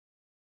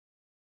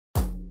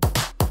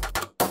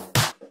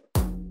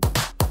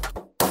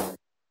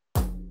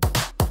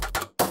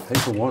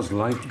Paper was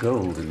like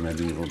gold in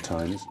medieval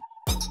times.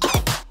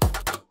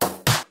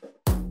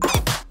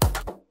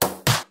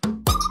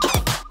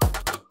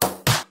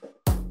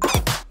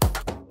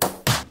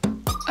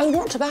 Oh,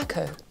 not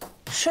tobacco,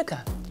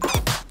 sugar.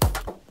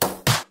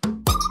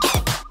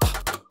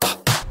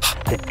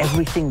 That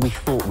everything we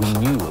thought we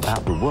knew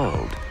about the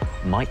world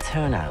might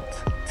turn out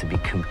to be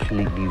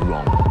completely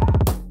wrong.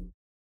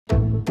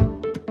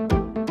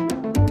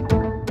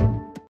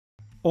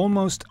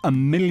 Almost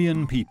 1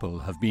 million people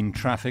have been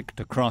trafficked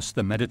across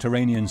the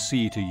Mediterranean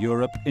Sea to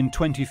Europe in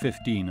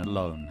 2015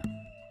 alone,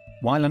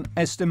 while an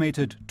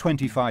estimated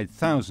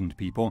 25,000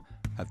 people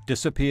have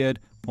disappeared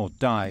or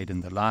died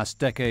in the last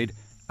decade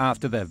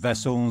after their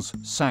vessels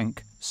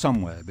sank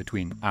somewhere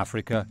between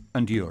Africa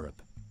and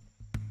Europe.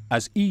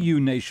 As EU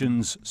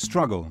nations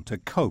struggle to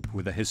cope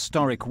with a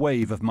historic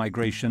wave of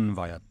migration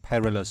via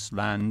perilous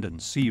land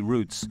and sea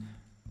routes,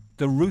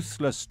 the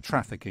ruthless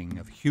trafficking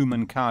of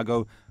human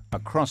cargo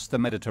across the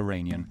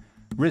Mediterranean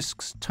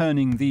risks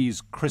turning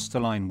these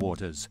crystalline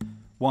waters,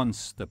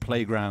 once the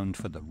playground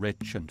for the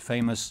rich and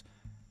famous,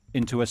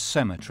 into a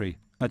cemetery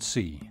at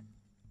sea.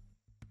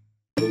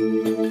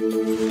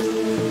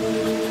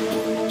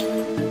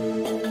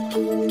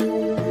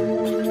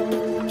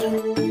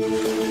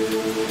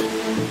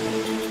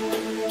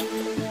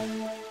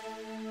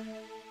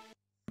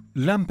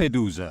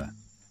 Lampedusa,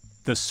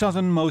 the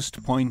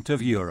southernmost point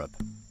of Europe,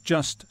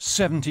 just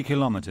 70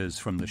 kilometers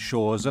from the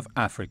shores of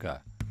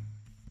Africa.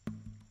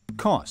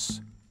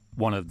 Kos,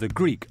 one of the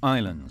Greek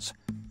islands,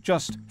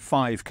 just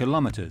 5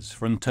 kilometers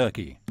from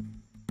Turkey.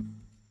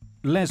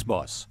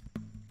 Lesbos,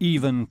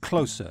 even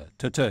closer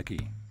to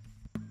Turkey.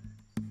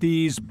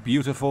 These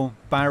beautiful,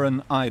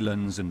 barren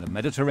islands in the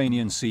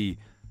Mediterranean Sea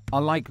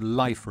are like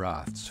life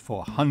rafts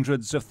for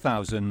hundreds of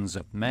thousands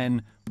of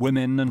men,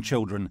 women and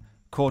children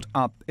caught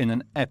up in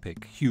an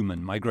epic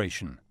human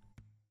migration.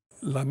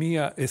 My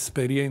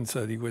experience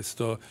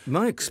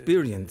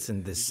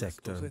in this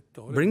sector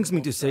brings me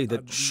to say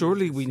that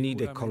surely we need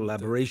a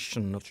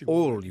collaboration of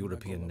all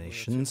European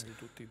nations,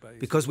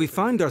 because we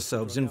find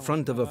ourselves in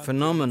front of a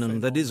phenomenon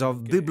that is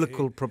of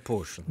biblical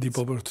proportions.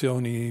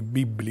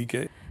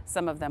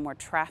 Some of them were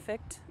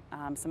trafficked,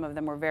 some of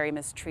them were very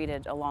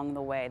mistreated along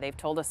the way. They've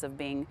told us of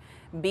being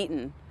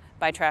beaten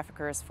by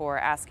traffickers for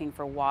asking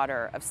for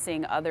water, of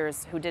seeing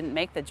others who didn't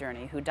make the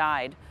journey, who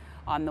died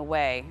on the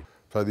way.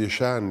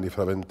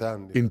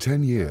 In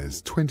 10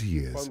 years, 20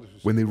 years,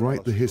 when they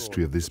write the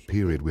history of this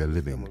period we are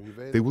living,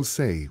 they will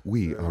say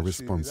we are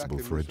responsible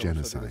for a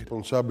genocide.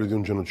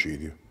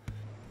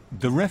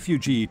 The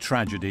refugee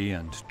tragedy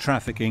and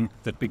trafficking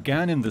that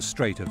began in the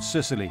Strait of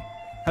Sicily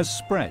has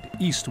spread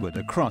eastward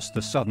across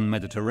the southern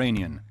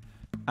Mediterranean,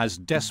 as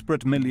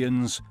desperate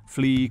millions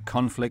flee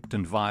conflict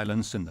and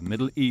violence in the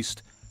Middle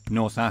East,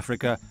 North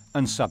Africa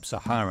and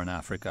Sub-Saharan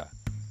Africa.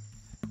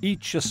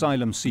 Each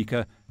asylum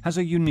seeker has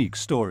a unique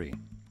story,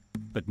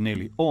 but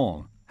nearly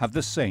all have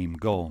the same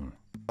goal.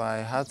 I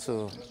had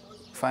to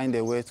find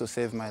a way to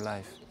save my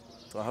life.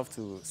 So I have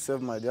to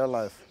save my dear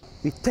life.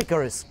 We take a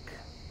risk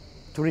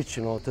to reach,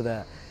 to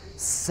the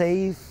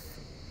safe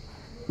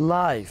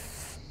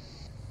life.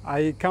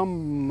 I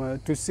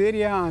come to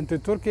Syria and to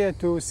Turkey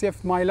to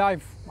save my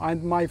life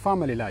and my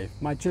family life,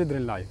 my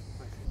children's life.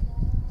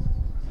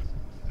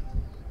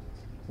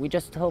 We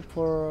just hope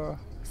for a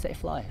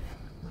safe life.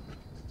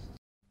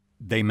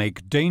 They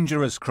make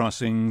dangerous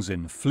crossings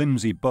in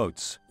flimsy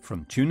boats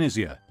from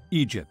Tunisia,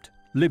 Egypt,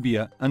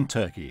 Libya and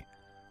Turkey,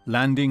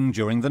 landing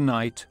during the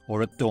night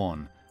or at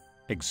dawn,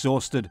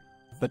 exhausted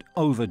but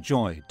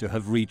overjoyed to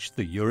have reached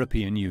the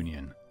European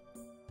Union.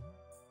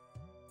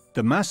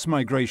 The mass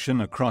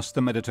migration across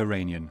the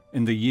Mediterranean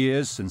in the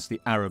years since the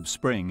Arab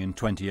Spring in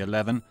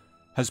 2011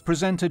 has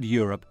presented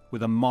Europe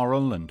with a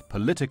moral and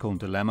political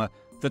dilemma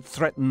that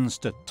threatens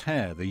to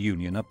tear the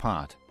Union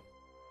apart.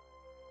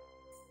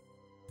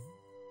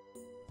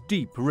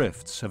 Deep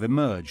rifts have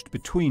emerged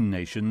between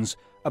nations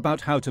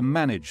about how to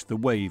manage the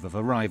wave of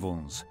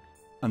arrivals,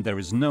 and there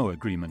is no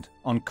agreement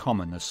on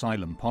common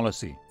asylum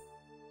policy.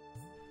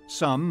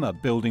 Some are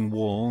building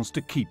walls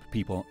to keep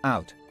people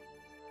out.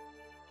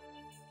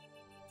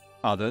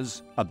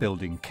 Others are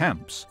building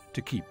camps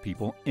to keep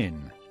people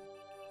in.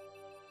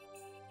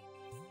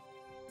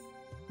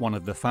 One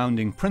of the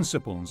founding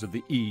principles of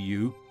the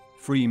EU,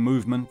 free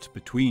movement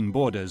between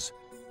borders,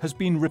 has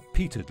been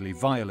repeatedly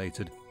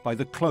violated by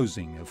the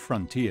closing of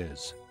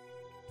frontiers.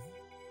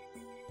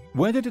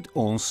 Where did it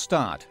all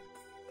start?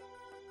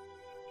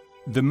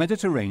 The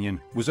Mediterranean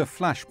was a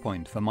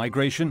flashpoint for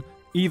migration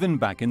even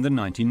back in the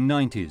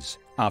 1990s,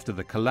 after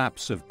the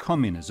collapse of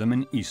communism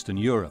in Eastern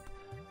Europe,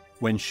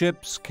 when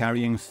ships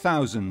carrying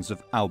thousands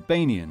of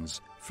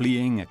Albanians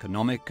fleeing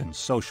economic and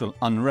social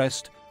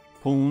unrest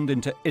pulled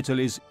into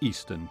Italy's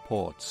eastern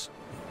ports.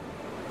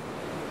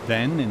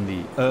 Then, in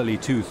the early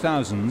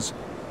 2000s,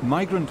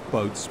 migrant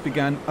boats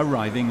began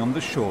arriving on the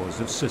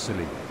shores of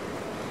Sicily.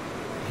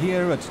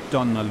 Here at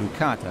Donna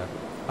Lucata,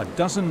 a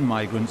dozen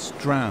migrants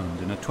drowned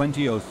in a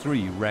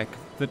 2003 wreck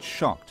that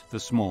shocked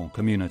the small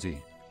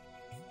community.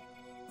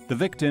 The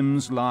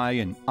victims lie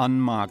in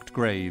unmarked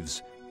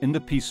graves, in the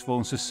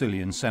peaceful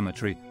Sicilian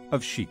cemetery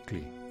of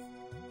Scicli.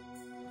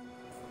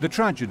 The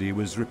tragedy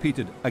was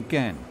repeated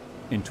again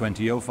in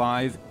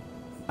 2005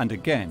 and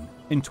again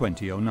in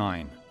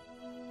 2009.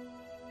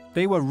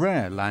 They were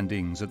rare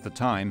landings at the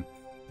time,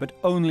 but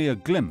only a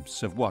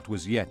glimpse of what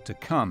was yet to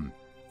come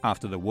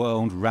after the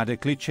world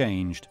radically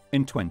changed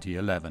in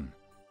 2011.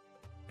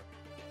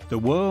 The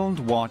world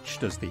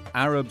watched as the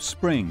Arab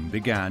Spring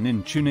began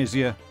in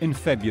Tunisia in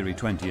February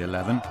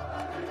 2011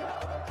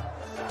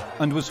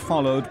 and was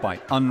followed by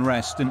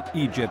unrest in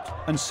Egypt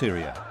and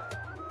Syria.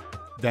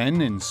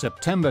 Then, in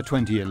September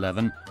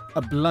 2011,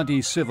 a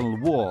bloody civil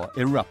war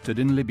erupted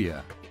in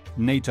Libya,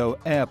 NATO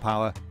air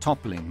power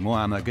toppling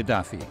Muammar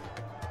Gaddafi.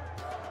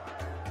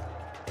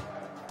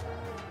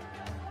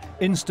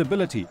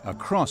 Instability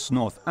across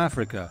North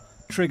Africa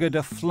triggered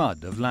a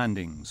flood of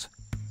landings.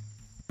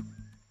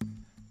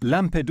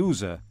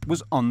 Lampedusa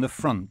was on the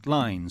front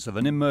lines of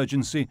an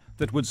emergency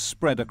that would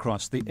spread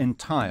across the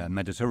entire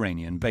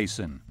Mediterranean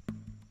basin.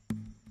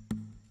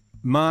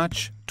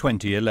 March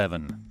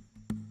 2011.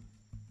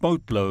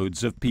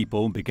 Boatloads of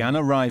people began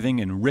arriving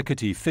in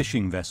rickety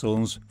fishing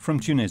vessels from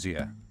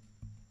Tunisia.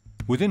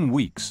 Within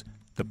weeks,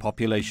 the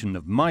population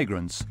of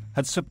migrants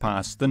had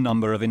surpassed the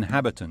number of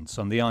inhabitants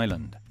on the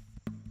island.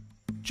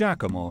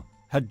 Giacomo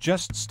had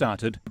just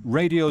started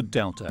Radio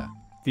Delta,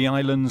 the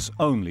island's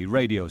only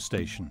radio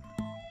station.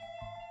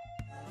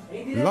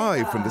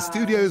 Live from the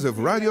studios of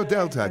Radio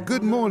Delta,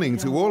 good morning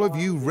to all of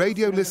you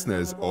radio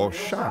listeners, or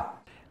Sha.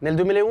 Nel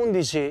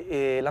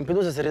 2011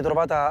 Lampedusa si è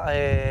ritrovata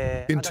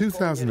In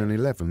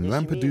 2011,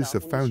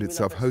 Lampedusa found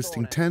itself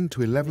hosting 10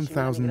 to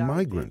 11,000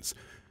 migrants,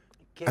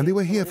 and they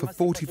were here for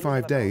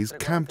 45 days,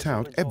 camped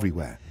out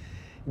everywhere.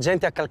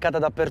 gente accalcata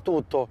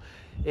dappertutto.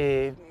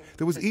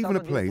 There was even a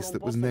place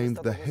that was named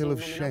the Hill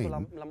of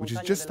Shame, which is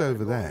just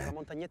over there,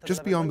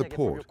 just beyond the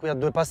port.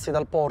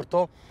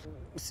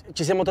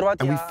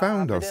 And we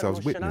found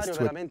ourselves witness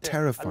to a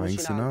terrifying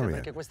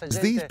scenario, as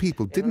these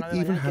people didn't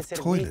even have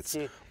toilets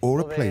or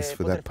a place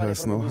for their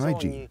personal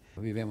hygiene.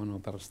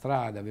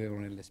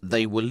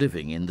 They were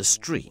living in the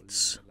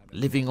streets,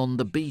 living on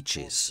the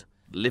beaches,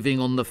 living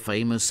on the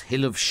famous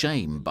Hill of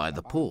Shame by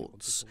the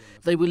ports.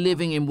 They were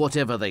living in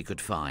whatever they could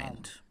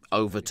find,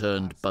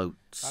 overturned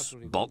boats,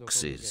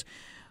 boxes.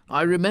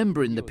 I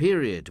remember in the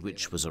period,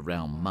 which was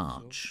around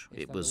March,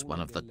 it was one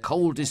of the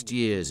coldest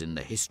years in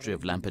the history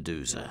of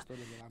Lampedusa.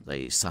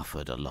 They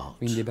suffered a lot.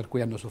 The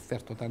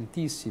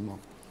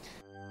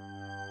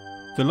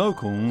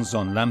locals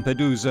on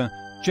Lampedusa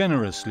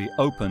generously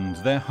opened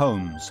their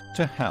homes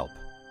to help.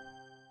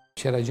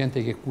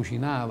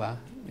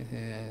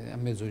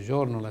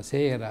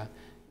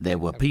 There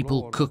were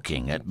people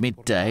cooking at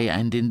midday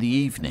and in the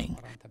evening.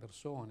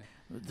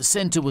 The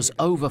centre was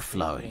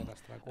overflowing,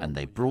 and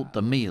they brought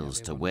the meals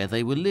to where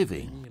they were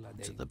living,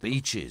 to the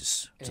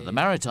beaches, to the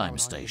maritime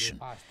station.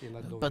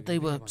 But they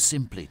were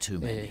simply too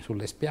many.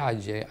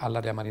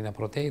 all'area marina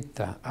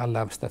protetta,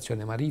 alla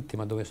stazione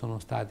marittima dove sono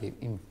stati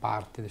in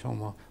parte,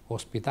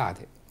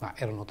 ospitati, ma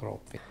erano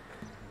troppi.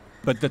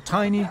 But the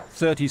tiny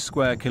 30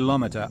 square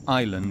kilometre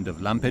island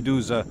of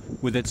Lampedusa,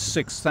 with its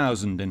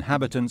 6,000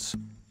 inhabitants,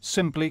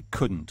 simply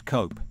couldn't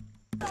cope.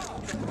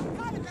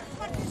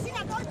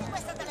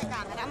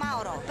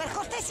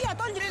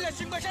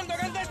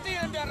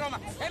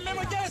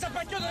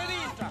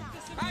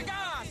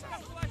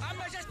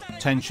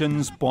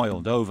 Tensions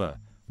boiled over,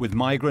 with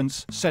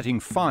migrants setting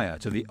fire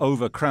to the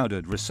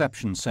overcrowded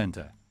reception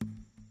centre.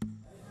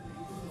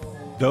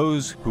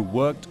 Those who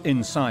worked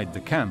inside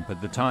the camp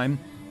at the time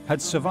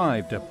had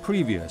survived a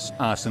previous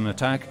arson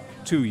attack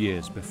 2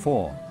 years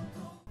before.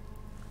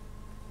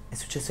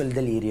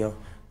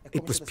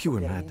 It was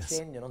pure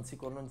madness.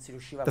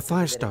 The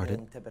fire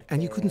started,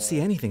 and you couldn't see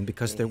anything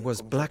because there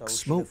was black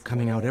smoke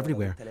coming out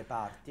everywhere.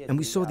 And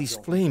we saw these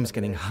flames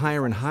getting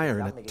higher and higher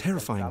in a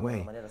terrifying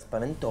way.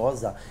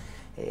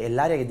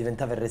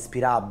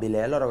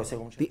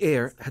 The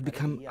air had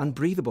become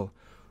unbreathable,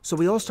 so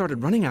we all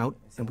started running out,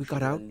 and we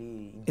got out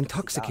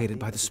intoxicated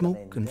by the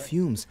smoke and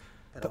fumes,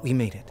 but we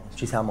made it.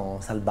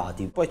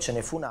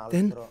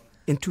 Then,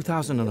 in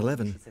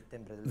 2011,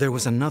 there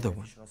was another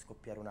one.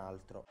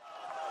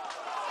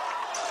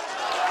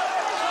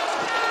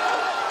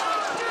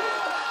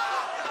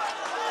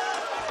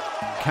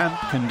 Camp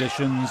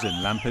conditions in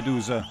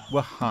Lampedusa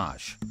were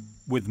harsh,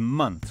 with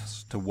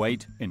months to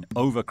wait in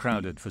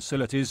overcrowded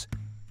facilities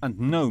and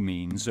no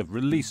means of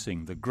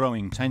releasing the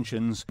growing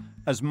tensions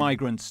as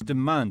migrants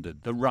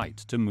demanded the right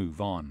to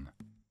move on.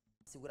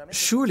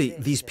 Surely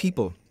these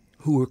people,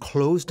 who were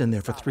closed in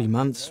there for 3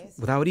 months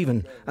without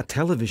even a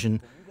television,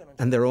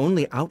 and their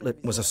only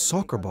outlet was a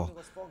soccer ball,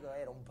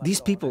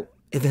 these people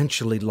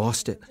eventually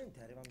lost it.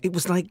 It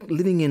was like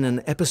living in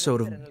an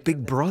episode of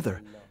Big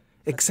Brother,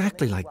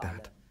 exactly like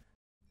that.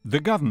 The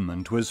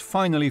government was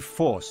finally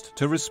forced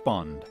to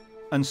respond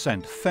and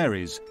sent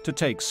ferries to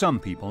take some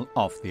people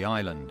off the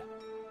island.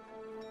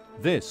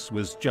 This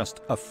was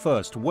just a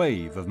first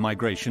wave of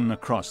migration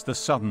across the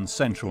southern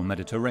central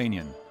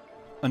Mediterranean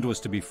and was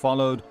to be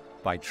followed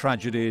by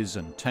tragedies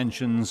and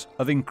tensions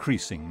of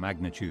increasing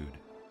magnitude.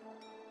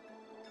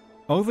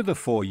 Over the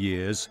 4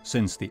 years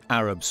since the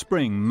Arab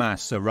Spring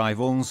mass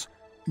arrivals,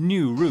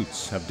 new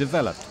routes have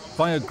developed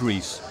via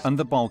Greece and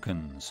the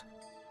Balkans.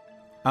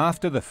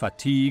 After the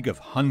fatigue of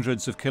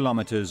hundreds of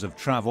kilometers of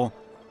travel,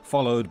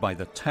 followed by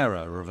the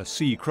terror of a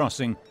sea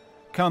crossing,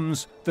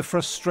 comes the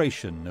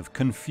frustration of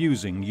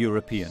confusing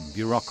European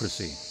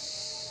bureaucracy.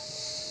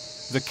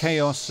 The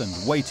chaos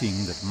and waiting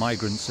that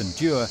migrants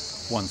endure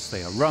once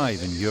they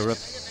arrive in Europe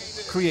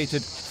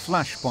created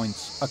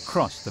flashpoints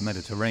across the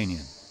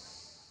Mediterranean.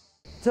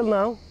 Till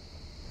now,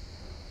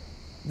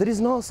 there is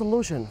no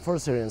solution for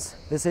Syrians.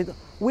 They said,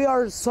 we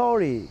are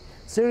sorry,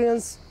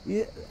 Syrians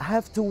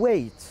have to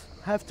wait,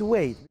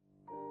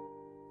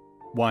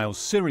 While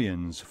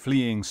Syrians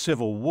fleeing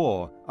civil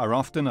war are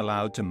often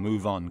allowed to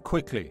move on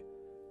quickly,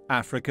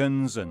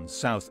 Africans and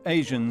South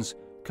Asians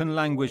can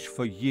languish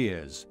for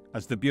years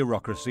as the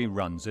bureaucracy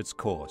runs its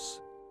course.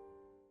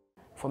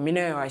 For me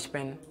now, I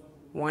spent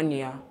 1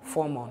 year,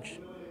 4 months.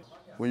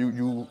 When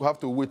you have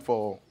to wait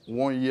for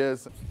 1 year.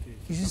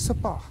 Je ne sais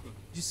pas,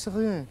 je ne sais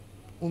rien.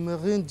 On ne m'a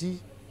rien dit.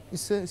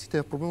 Si tu as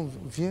un problème,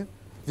 viens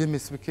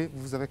m'expliquer.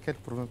 Vous avez quel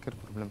problème,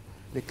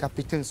 Les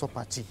capitaines sont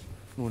partis.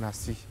 Nous, on a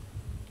assis.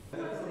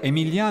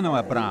 Emiliano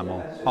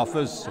Abramo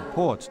offers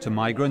support to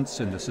migrants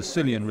in the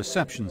Sicilian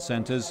reception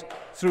centres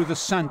through the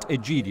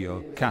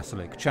Sant'Egidio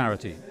Catholic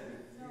charity.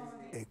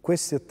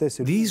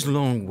 These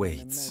long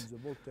waits,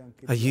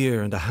 a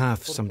year and a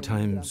half,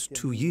 sometimes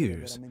 2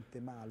 years,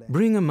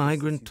 bring a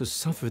migrant to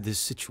suffer this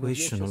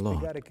situation a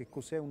lot.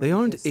 They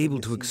aren't able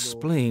to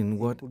explain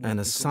what an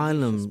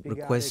asylum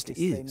request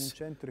is,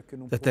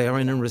 that they are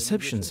in a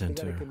reception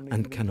center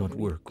and cannot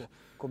work,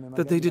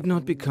 that they did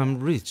not become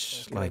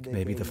rich like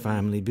maybe the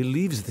family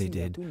believes they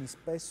did.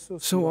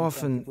 So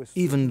often,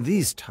 even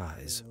these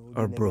ties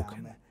are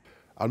broken.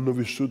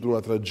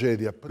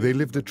 They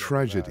lived a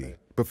tragedy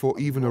before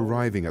even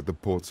arriving at the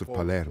ports of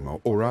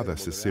Palermo or other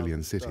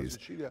Sicilian cities.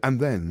 And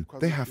then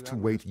they have to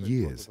wait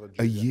years,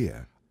 a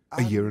year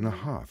and a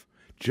half,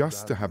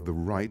 just to have the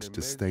right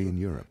to stay in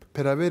Europe.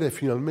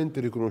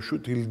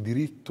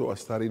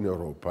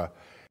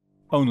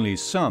 Only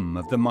some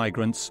of the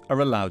migrants are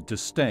allowed to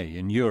stay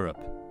in Europe.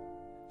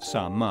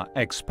 Some are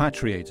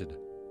expatriated.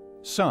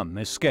 Some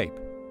escape,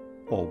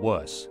 or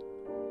worse.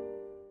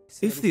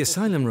 If the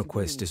asylum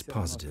request is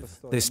positive,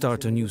 they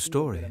start a new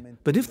story.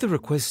 But if the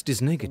request is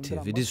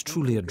negative, it is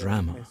truly a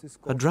drama.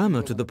 A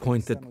drama to the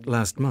point that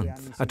last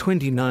month, a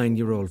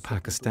 29-year-old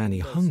Pakistani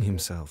hung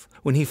himself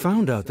when he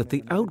found out that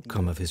the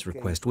outcome of his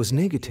request was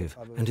negative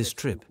and his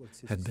trip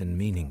had been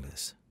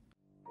meaningless.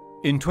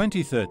 In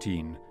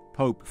 2013,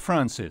 Pope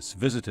Francis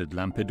visited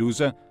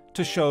Lampedusa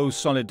to show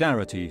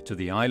solidarity to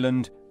the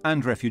island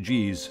and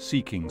refugees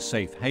seeking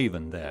safe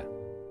haven there.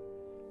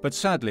 But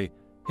sadly,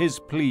 his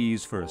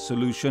pleas for a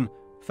solution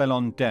fell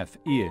on deaf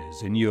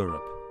ears in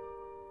Europe.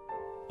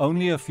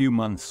 Only a few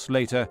months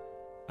later,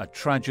 a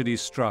tragedy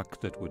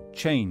struck that would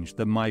change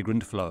the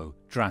migrant flow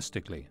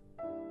drastically.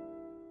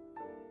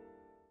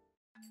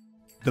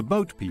 The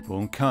boat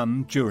people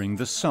come during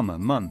the summer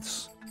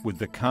months, with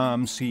the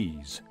calm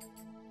seas.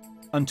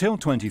 Until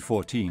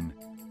 2014,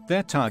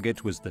 their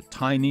target was the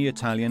tiny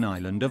Italian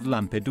island of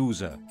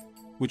Lampedusa,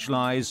 which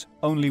lies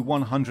only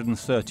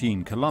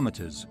 113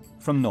 kilometers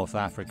from North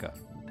Africa.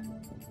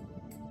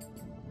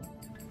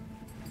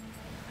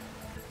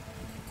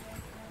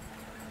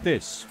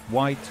 This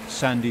white,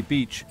 sandy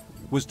beach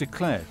was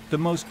declared the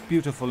most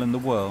beautiful in the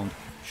world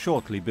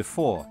shortly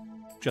before,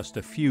 just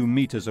a few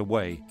meters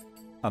away,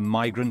 a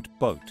migrant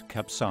boat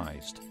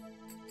capsized.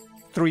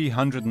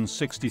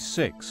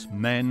 366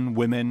 men,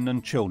 women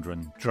and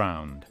children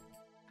drowned.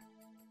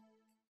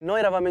 We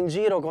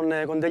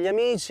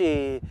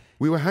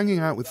were hanging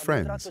out with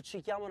friends.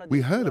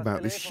 We heard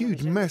about this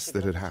huge mess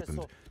that had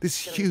happened, this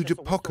huge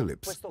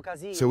apocalypse.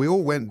 So we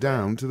all went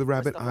down to the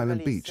Rabbit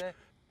Island beach,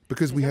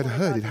 because we had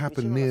heard it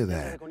happened near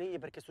there.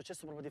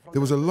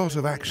 There was a lot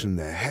of action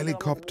there,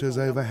 helicopters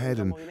overhead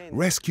and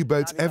rescue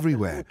boats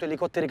everywhere.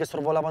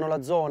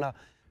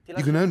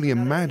 You can only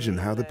imagine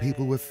how the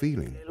people were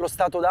feeling.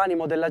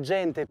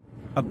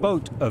 A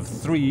boat of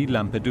 3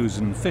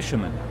 Lampedusan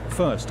fishermen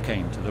first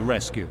came to the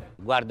rescue.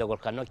 I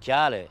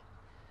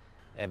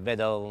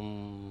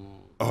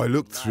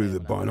looked through the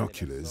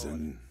binoculars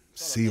and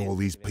see all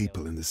these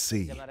people in the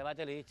sea.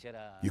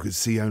 You could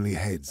see only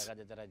heads.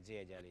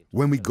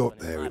 When we got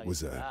there, it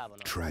was a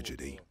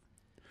tragedy.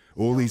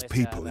 All these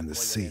people in the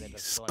sea,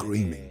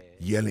 screaming,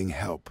 yelling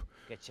help.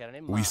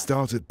 We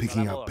started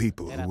picking up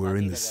people who were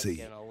in the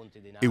sea.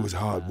 It was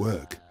hard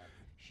work,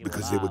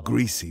 because they were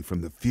greasy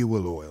from the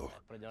fuel oil.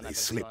 They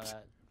slipped.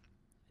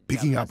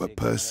 Picking up a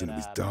person who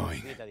is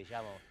dying,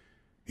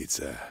 it's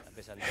a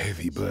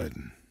heavy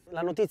burden.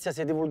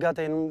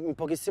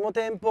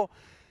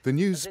 The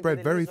news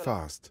spread very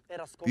fast.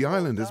 The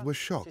islanders were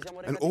shocked,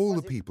 and all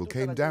the people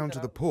came down to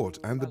the port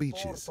and the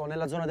beaches.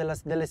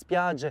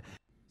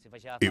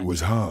 It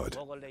was hard.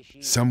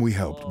 Some we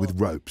helped with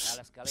ropes,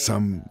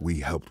 some we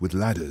helped with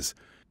ladders.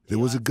 There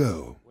was a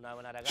girl.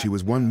 She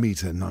was 1.90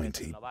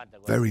 meters,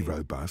 very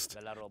robust.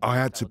 I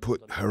had to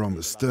put her on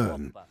the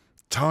stern,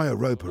 tie a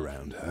rope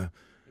around her,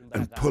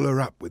 and pull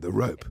her up with a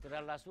rope,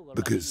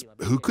 because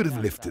who could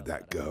have lifted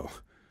that girl?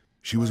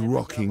 She was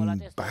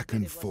rocking back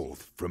and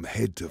forth from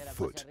head to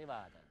foot.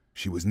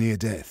 She was near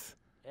death,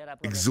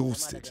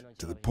 exhausted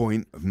to the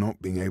point of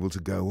not being able to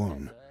go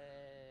on.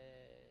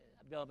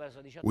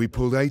 We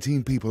pulled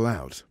 18 people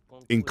out,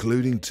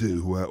 including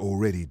 2 who were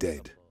already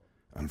dead,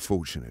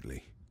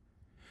 unfortunately.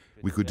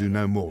 We could do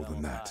no more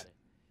than that.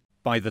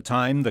 By the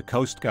time the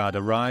Coast Guard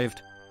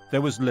arrived,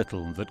 there was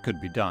little that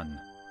could be done.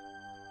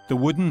 The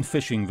wooden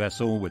fishing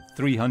vessel with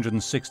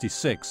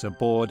 366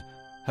 aboard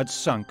had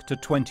sunk to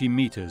 20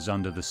 meters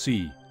under the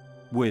sea,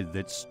 with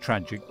its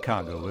tragic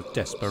cargo of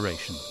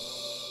desperation.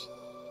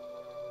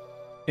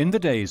 In the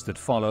days that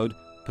followed,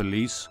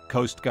 police,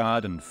 Coast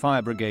Guard and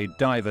fire brigade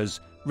divers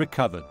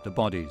recovered the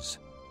bodies.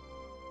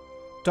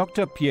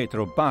 Dr.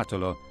 Pietro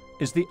Bartolo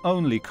is the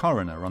only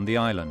coroner on the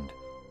island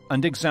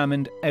and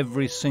examined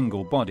every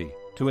single body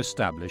to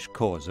establish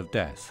cause of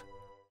death.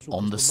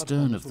 On the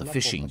stern of the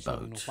fishing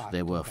boat,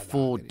 there were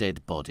 4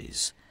 dead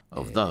bodies.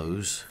 Of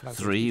those,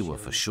 3 were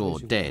for sure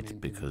dead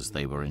because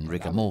they were in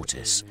rigor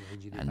mortis,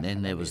 and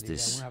then there was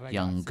this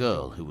young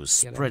girl who was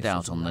spread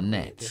out on the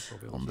net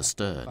on the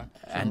stern,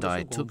 and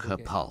I took her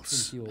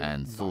pulse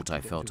and thought I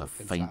felt a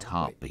faint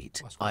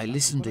heartbeat. I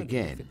listened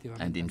again,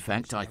 and in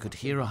fact I could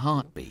hear a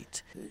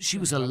heartbeat. She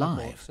was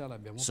alive,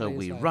 so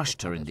we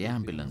rushed her in the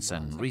ambulance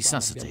and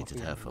resuscitated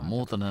her for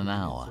more than an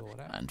hour,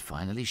 and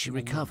finally she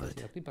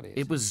recovered.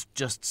 It was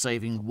just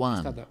saving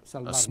one,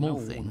 a small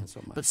thing,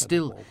 but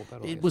still,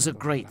 it was a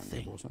great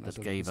thing that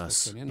gave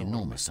us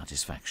enormous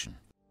satisfaction.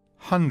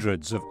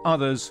 Hundreds of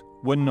others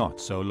were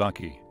not so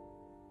lucky.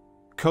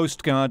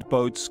 Coast Guard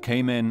boats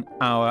came in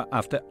hour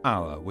after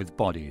hour with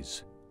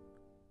bodies.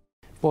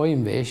 Poi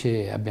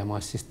invece abbiamo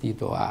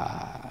assistito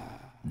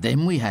a...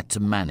 Then we had to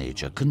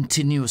manage a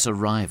continuous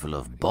arrival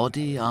of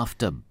body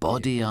after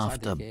body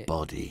after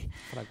body.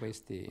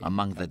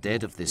 Among the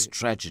dead of this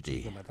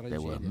tragedy, there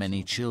were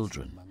many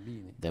children.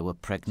 There were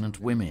pregnant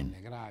women.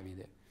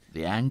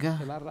 The anger?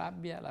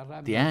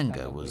 The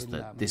anger was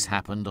that this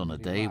happened on a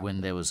day when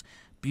there was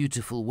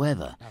beautiful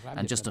weather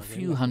and just a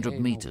few hundred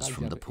meters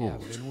from the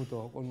port.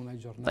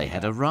 They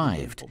had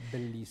arrived.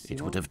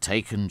 It would have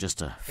taken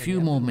just a few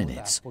more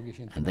minutes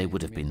and they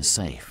would have been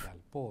safe.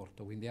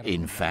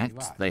 In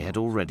fact, they had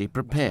already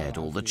prepared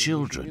all the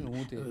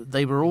children.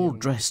 They were all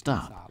dressed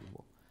up.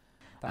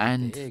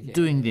 And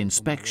doing the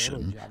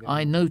inspection,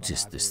 I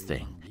noticed this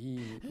thing.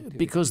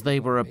 Because they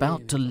were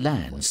about to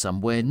land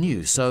somewhere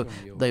new, so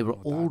they were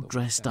all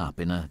dressed up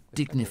in a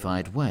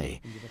dignified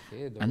way.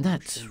 And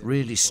that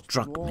really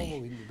struck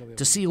me,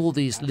 to see all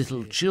these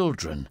little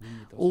children,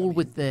 all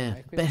with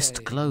their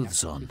best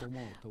clothes on.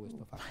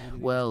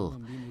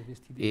 Well,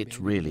 it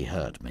really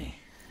hurt me.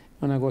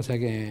 Una cosa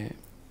che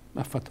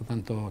mi ha fatto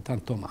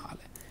tanto male.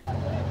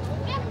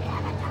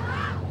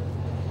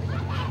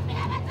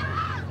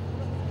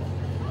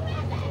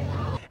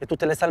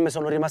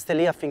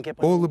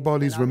 All the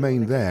bodies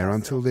remained there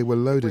until they were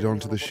loaded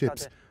onto the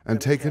ships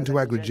and taken to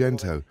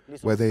Agrigento,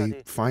 where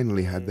they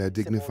finally had their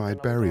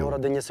dignified burial.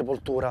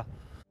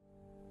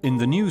 In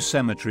the new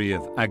cemetery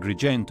of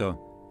Agrigento,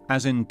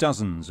 as in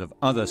dozens of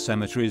other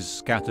cemeteries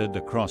scattered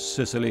across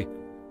Sicily,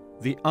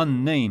 the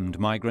unnamed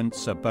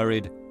migrants are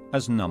buried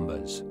as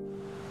numbers.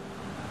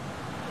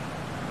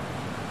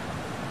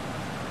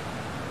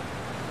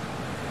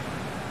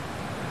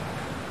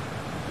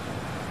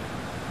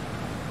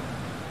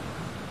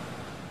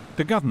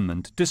 The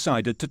government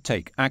decided to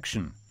take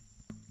action.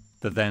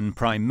 The then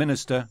Prime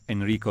Minister,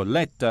 Enrico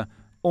Letta,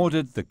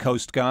 ordered the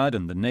Coast Guard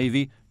and the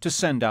Navy to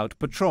send out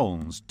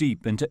patrols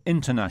deep into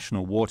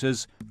international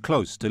waters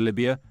close to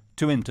Libya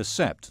to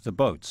intercept the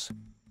boats.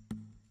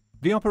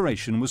 The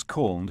operation was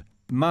called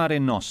Mare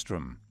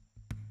Nostrum.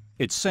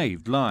 It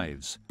saved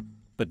lives,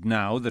 but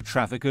now the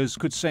traffickers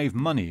could save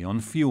money on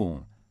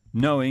fuel,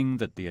 knowing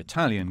that the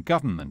Italian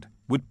government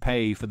would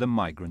pay for the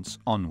migrants'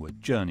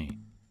 onward journey.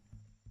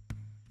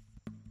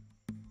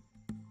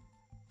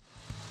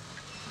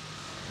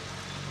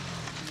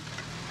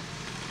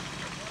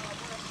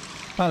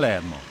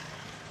 Palermo.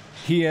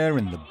 Here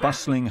in the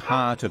bustling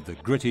heart of the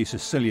gritty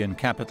Sicilian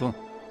capital,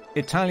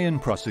 Italian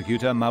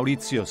prosecutor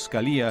Maurizio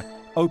Scalia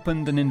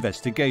opened an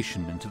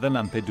investigation into the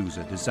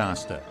Lampedusa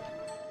disaster.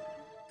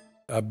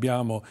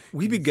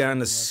 We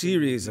began a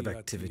series of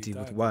activity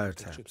with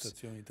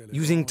wiretaps,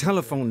 using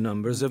telephone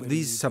numbers of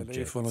these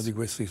subjects.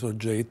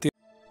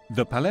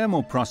 The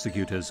Palermo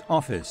prosecutor's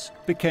office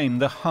became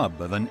the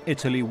hub of an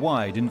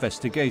Italy-wide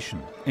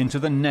investigation into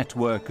the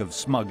network of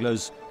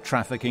smugglers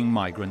trafficking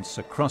migrants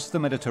across the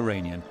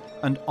Mediterranean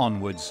and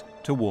onwards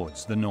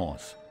towards the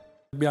north.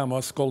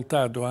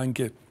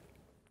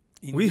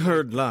 We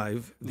heard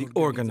live the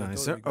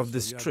organizer of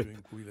this trip,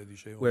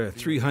 where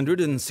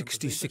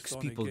 366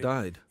 people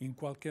died,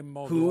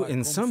 who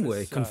in some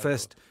way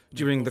confessed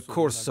during the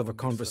course of a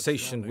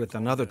conversation with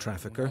another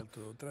trafficker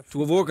to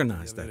have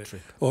organized that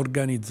trip.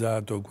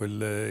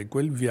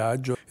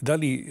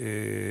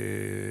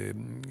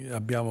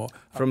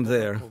 From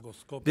there,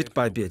 bit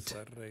by bit,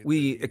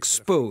 we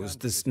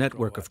exposed this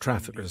network of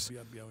traffickers.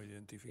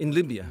 In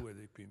Libya,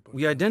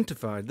 we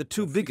identified the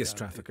two biggest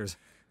traffickers,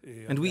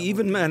 and we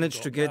even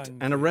managed to get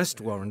an arrest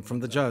warrant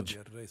from the judge.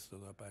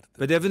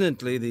 But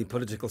evidently the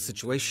political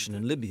situation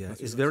in Libya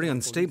is very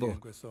unstable,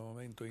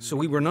 so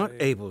we were not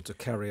able to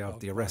carry out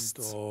the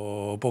arrests.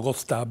 Poco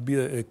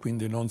stabile e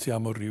quindi non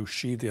siamo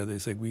riusciti ad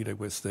eseguire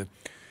queste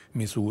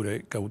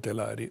misure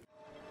cautelari.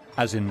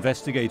 As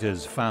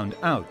investigators found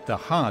out the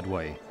hard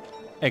way,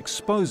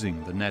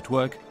 exposing the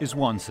network is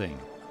one thing,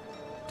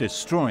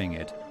 destroying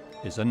it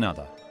is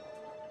another.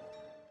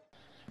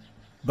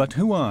 But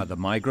who are the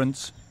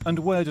migrants and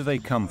where do they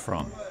come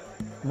from?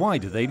 Why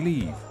do they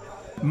leave?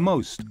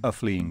 Most are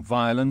fleeing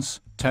violence,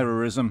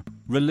 terrorism,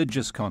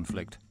 religious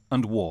conflict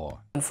and war.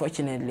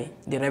 Unfortunately,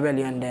 the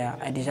rebellion there,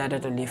 I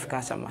decided to leave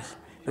Casamas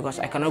because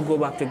I cannot go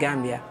back to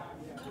Gambia.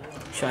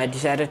 So I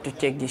decided to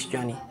take this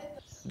journey.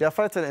 They are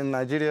fighting in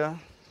Nigeria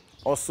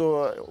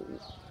also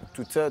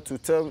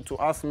to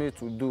ask me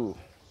to do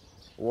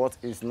what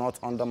is not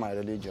under my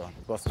religion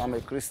because I'm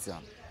a Christian.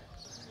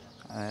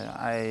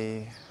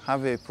 I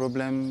have a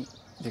problem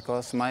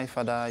because my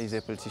father is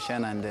a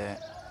politician and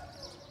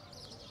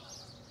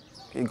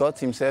he got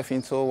himself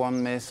into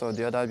one mess or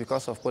the other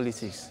because of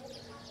politics.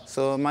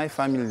 So my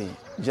family,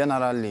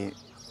 generally,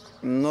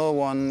 no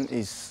one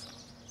is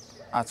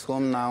at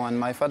home now and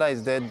my father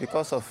is dead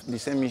because of the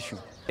same issue.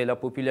 La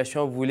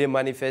population voulait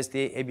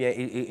manifester, eh bien,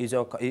 ils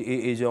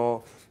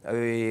ont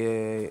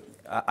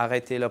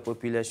arrêté la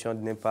population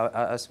de ne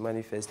pas se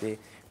manifester.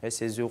 Et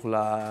ces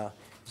jours-là,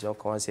 ils ont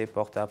commencé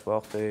porte à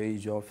porte,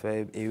 ils ont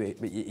fait,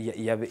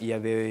 il y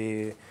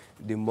avait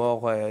des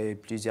morts et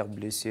plusieurs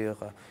blessures.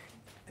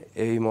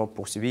 Et ils m'ont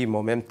poursuivi, ils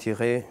m'ont même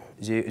tiré,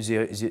 j'ai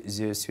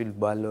reçu le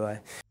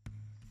balle.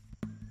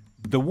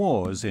 The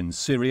wars in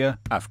Syria,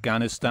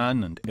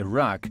 Afghanistan and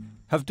Iraq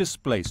have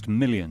displaced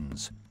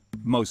millions,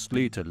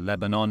 mostly to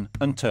Lebanon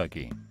and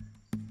Turkey.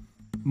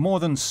 More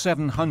than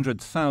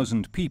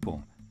 700,000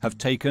 people have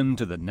taken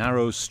to the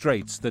narrow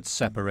straits that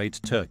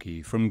separate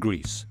Turkey from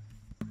Greece.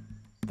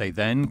 They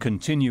then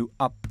continue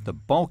up the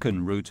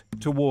Balkan route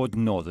toward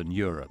northern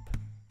Europe.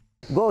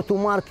 Go to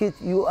market,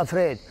 you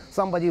afraid.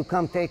 Somebody will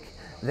come take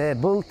the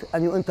boat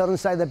and you enter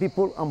inside the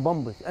people and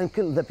bomb it and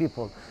kill the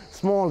people.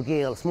 Small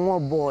girl, small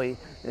boy,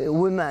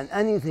 women,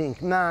 anything,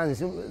 men,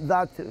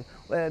 that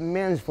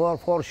means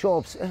for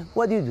shops.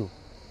 What do you do?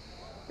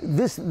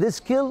 This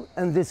kill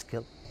and this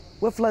kill.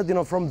 We fled,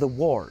 from the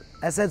war.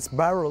 Assad's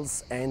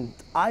barrels and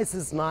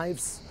ISIS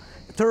knives,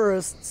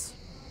 terrorists.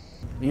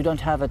 You don't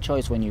have a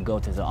choice when you go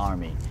to the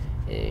army.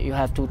 You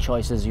have two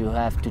choices. You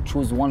have to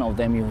choose one of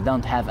them. You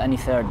don't have any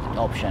third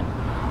option.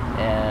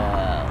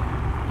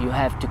 You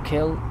have to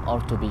kill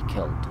or to be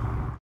killed.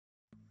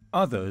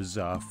 Others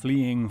are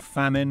fleeing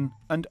famine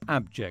and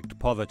abject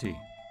poverty.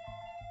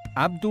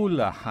 Abdul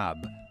Lahab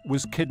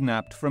was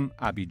kidnapped from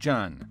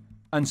Abidjan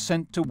and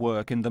sent to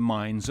work in the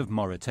mines of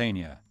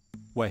Mauritania,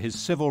 where his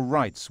civil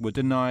rights were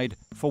denied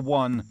for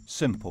one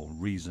simple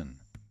reason.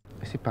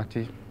 Je suis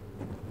parti,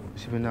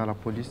 je suis venu à la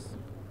police,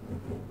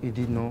 il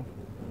dit non,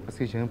 parce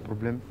que j'ai un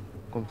problème,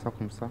 comme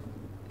ça.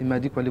 Il m'a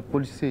dit quoi, le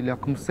policier, le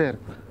commissaire,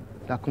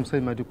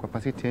 il m'a dit quoi,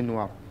 parce que tu es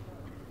noir.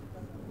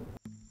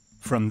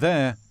 From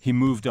there, he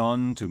moved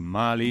on to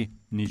Mali,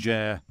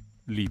 Niger,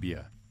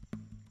 Libya.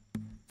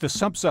 The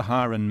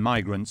sub-Saharan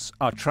migrants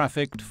are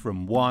trafficked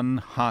from one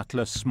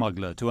heartless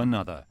smuggler to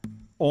another,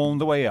 all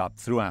the way up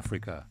through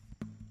Africa,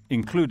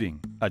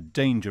 including a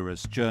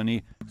dangerous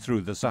journey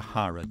through the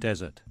Sahara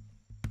Desert.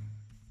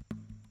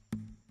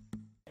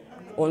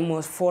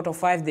 Almost 4 to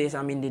 5 days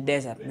I'm in the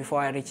desert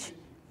before I reach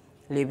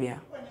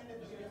Libya.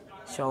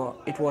 So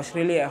it was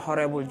really a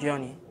horrible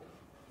journey,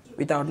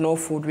 without no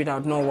food,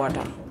 without no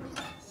water.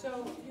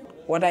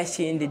 What I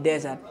see in the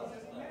desert,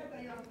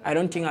 I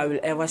don't think I will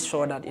ever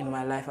saw that in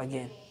my life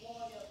again.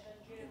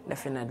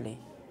 Definitely.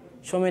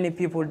 So many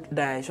people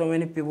died, so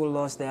many people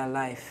lost their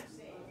life.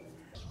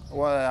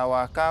 Well,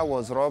 our car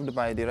was robbed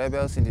by the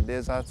rebels in the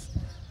desert,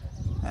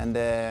 and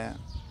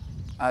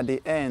at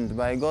the end,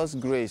 by God's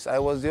grace, I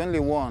was the only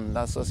one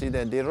that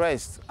succeeded. The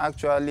rest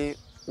actually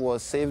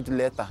was saved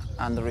later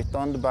and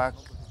returned back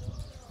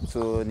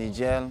to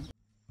Niger.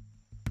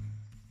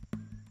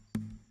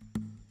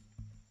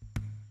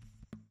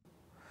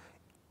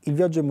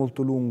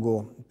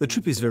 The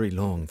trip is very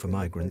long for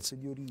migrants,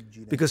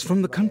 because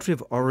from the country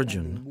of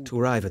origin to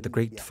arrive at the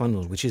Great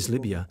Funnel, which is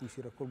Libya,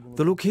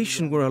 the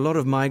location where a lot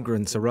of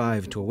migrants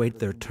arrive to await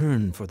their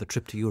turn for the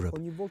trip to Europe,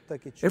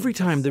 every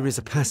time there is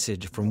a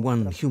passage from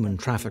one human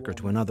trafficker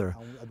to another,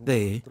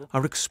 they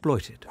are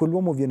exploited. Then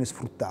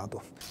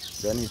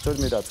he told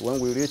me that when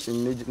we reach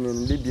in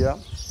Libya,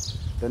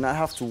 then I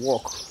have to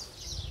walk.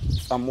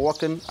 If I'm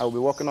walking, I'll be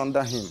walking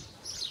under him.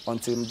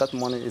 until that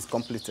money is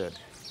completed.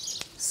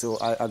 So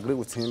I agree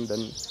with him.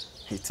 Then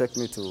he take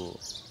me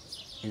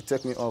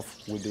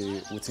off with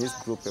his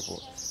group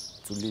people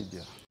to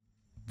Libya.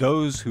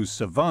 Those who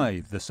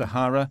survive the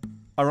Sahara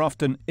are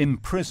often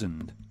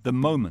imprisoned the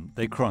moment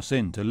they cross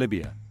into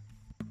Libya.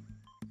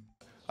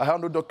 I have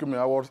no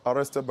document. I was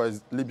arrested by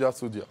Libya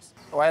soldiers.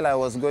 While I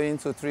was going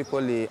to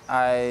Tripoli,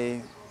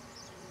 I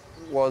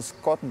was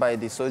caught by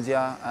the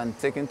soldier and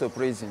taken to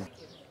prison.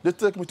 They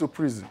take me to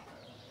prison.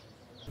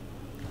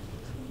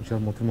 J'ai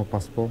montré mon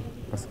passeport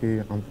parce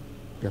qu'il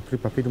n'y a plus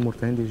de papier de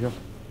Mauritanie déjà.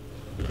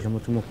 J'ai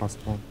montré mon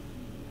passeport.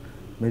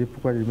 Mais il dit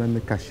pourquoi il m'a me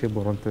caché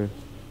pour rentrer.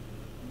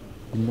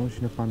 Non,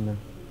 je n'ai pas de main.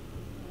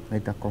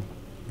 D'accord.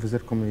 Vous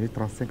êtes comme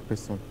 35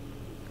 personnes.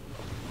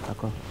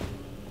 D'accord.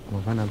 On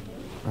va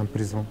en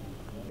prison.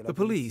 The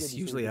police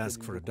usually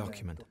ask for a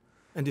document.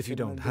 And if you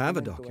don't have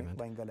a document,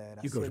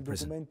 you go to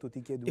prison.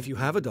 If you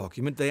have a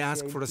document, they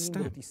ask for a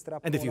stamp.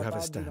 And if you have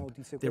a stamp,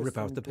 they rip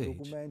out the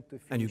page.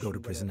 And you go to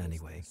prison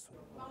anyway.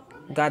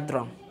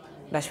 Gadron,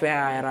 that's where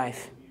I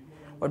arrived.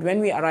 But when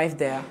we arrived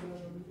there,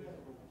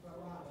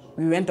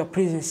 we went to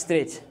prison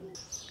straight.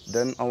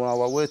 Then on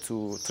our way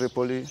to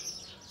Tripoli,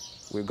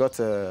 we got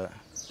the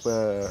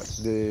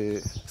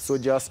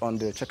soldiers on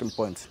the checking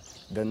point.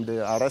 Then they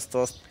arrest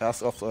us,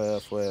 ask us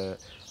for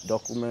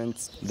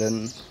documents.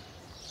 Then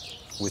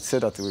we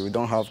said that we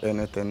don't have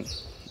anything.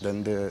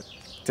 Then they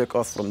take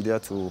us from there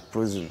to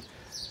prison.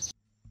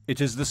 It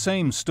is the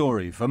same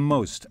story for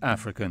most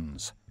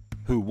Africans,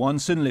 who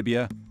once in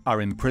Libya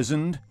are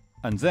imprisoned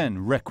and then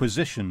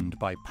requisitioned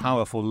by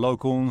powerful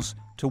locals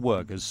to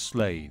work as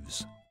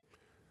slaves.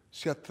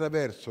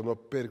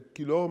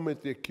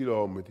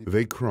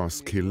 They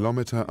cross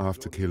kilometre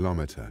after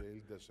kilometre,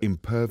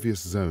 impervious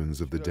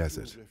zones of the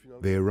desert.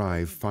 They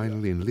arrive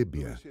finally in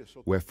Libya,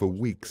 where for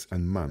weeks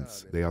and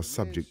months they are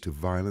subject to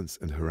violence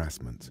and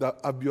harassment.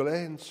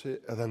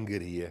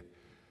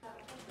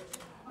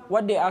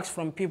 What they ask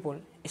from people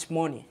is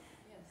money.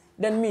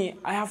 Then me,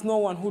 I have no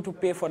one who to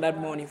pay for that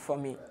money for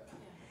me.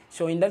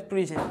 So in that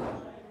prison,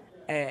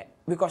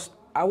 because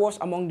I was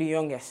among the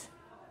youngest,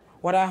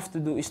 what I have to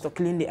do is to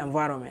clean the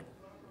environment.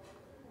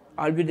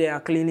 I'll be there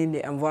cleaning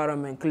the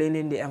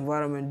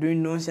environment,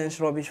 doing nonsense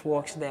rubbish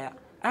works there.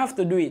 I have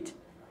to do it.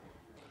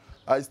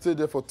 I stayed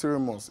there for 3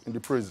 months in the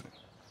prison.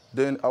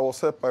 Then I was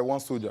helped by one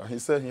soldier. He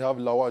said he have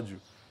Lawaju.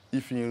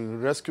 If he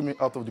rescue me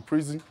out of the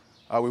prison,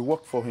 I will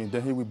work for him.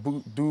 Then he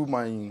will do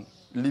my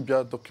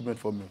Libya document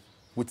for me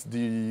with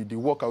the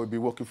work I will be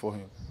working for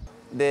him.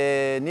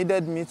 They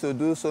needed me to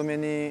do so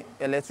many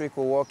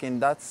electrical work in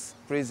that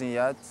prison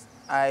yard.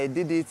 I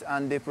did it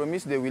and they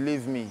promised they will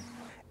leave me.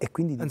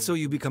 And so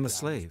you become a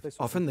slave.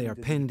 Often they are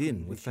penned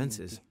in with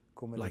fences,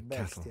 like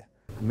cattle.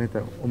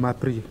 On m'a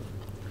pris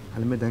à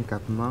le mettre dans un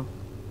campement.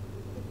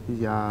 Il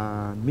y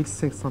a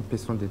 1500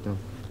 personnes dedans.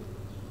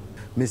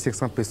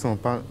 1500 personnes,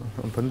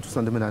 on peut nous tous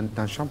en mettre dans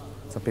la chambre,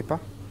 ça ne paie pas.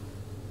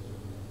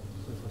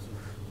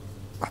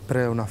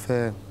 Après, on a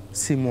fait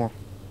 6 mois,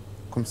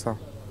 comme ça.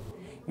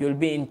 You'll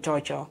be in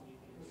torture,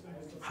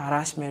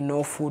 harassment,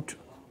 no food,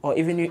 or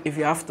even if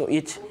you have to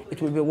eat,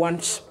 it will be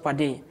once per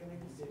day.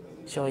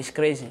 So it's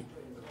crazy.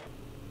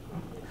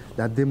 Il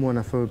y a 2 mois, on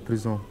a fait en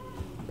prison.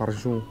 Par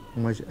jour,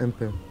 on mange un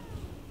peu.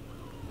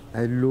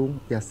 Et l'eau,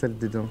 il y a celle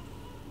dedans.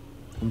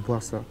 On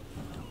boit ça.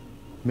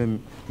 Même,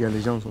 il y a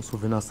les gens qui sont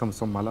venus ensemble,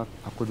 sont malades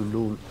à cause de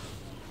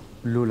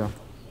l'eau là.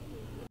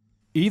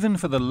 Even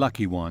for the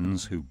lucky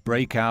ones who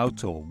break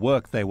out or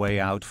work their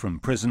way out from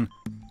prison,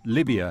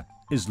 Libya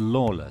is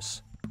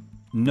lawless.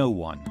 No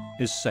one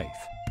is safe.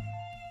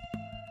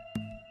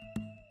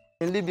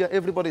 In Libya,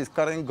 everybody is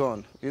carrying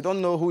gun. You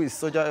don't know who is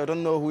soldier, you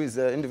don't know who is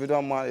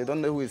individual man, you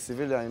don't know who is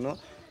civilian, you know.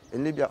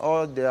 In Libya,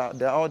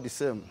 they are all the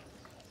same.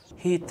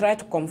 He tried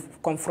to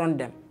confront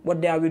them,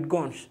 but they are with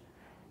guns.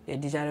 They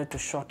decided to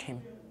shoot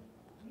him.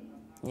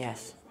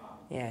 Yes,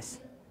 yes.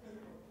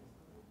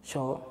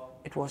 So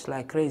it was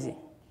like crazy.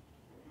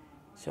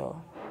 So,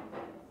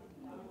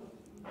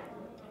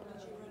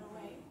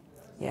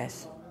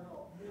 yes.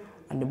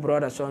 And the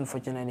brother, so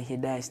unfortunately, he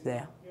dies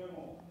there.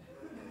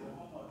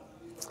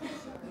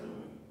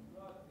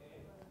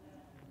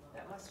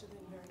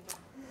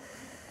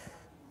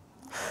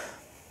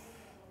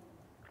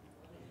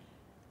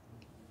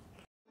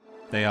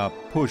 They are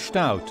pushed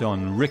out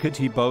on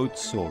rickety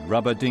boats or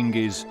rubber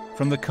dinghies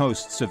from the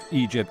coasts of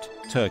Egypt,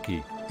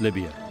 Turkey,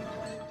 Libya.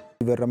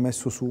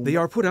 They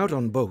are put out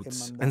on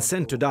boats and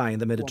sent to die in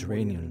the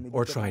Mediterranean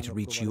or try to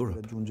reach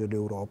Europe.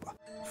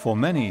 For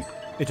many,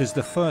 it is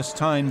the first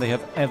time they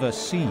have ever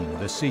seen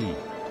the sea,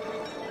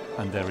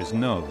 and there is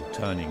no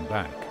turning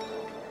back.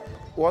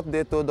 What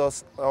they told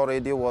us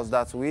already was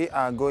that we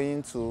are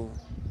going to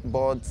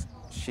board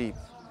ship.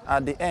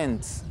 At the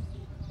end,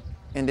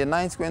 in the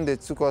night when they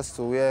took us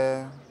to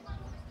where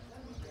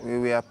we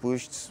were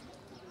pushed,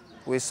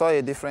 we saw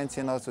a different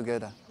thing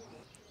altogether.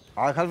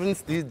 I haven't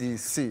seen the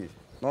sea,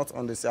 not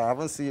on the sea. I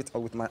haven't seen it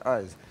with my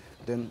eyes.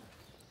 Then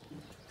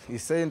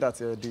he's saying that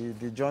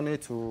the journey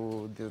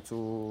to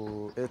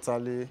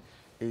Italy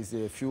is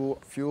a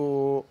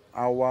few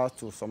hours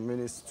to some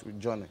minutes to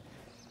journey.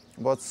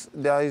 But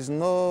there is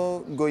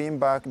no going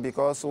back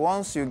because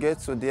once you get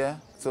to there,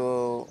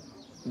 to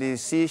the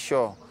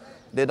seashore,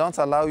 they don't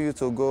allow you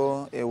to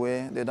go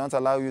away. They don't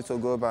allow you to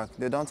go back.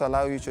 They don't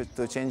allow you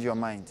to change your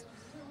mind.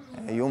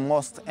 You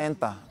must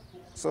enter.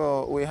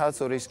 So we had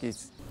to risk it.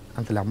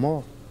 Entre la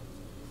mort,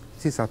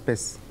 si ça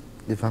pèse,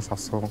 le vent ça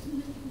sort,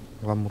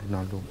 on va mourir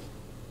dans l'eau.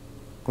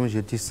 Comme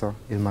j'ai dit ça,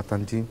 il m'a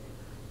tendu,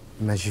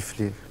 il m'a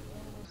giflé.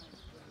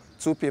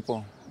 2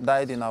 people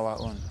died in our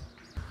own.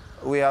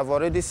 We have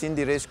already seen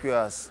the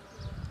rescuers.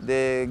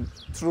 They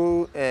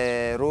threw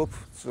a rope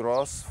to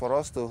us for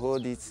us to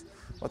hold it.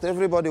 But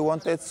everybody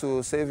wanted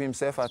to save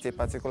himself at a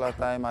particular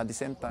time. At the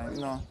same time,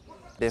 you know,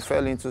 they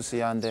fell into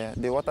sea and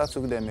the water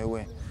took them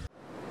away.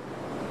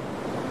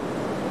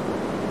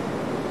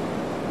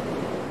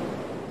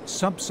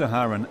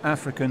 Sub-Saharan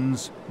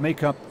Africans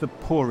make up the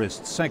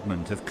poorest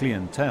segment of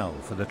clientele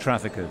for the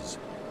traffickers,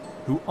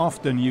 who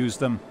often use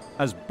them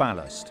as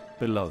ballast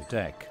below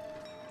deck.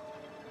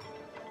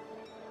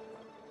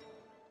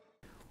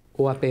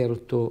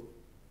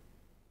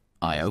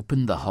 I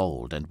opened the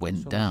hold and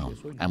went down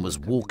and was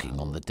walking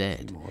on the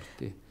dead.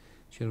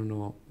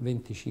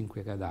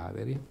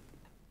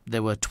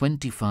 There were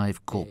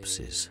 25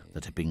 corpses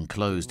that had been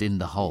closed in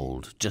the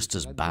hold just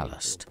as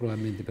ballast.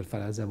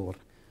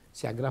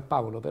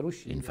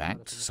 In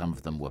fact, some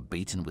of them were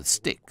beaten with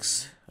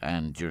sticks,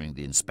 and during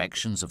the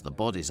inspections of the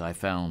bodies I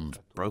found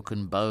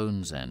broken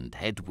bones and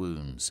head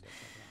wounds.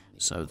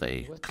 So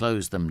they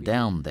closed them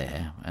down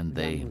there, and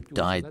they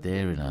died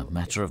there in a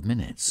matter of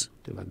minutes.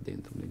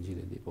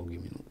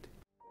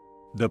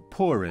 The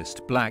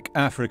poorest black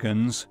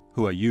Africans,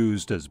 who are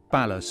used as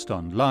ballast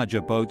on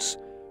larger boats,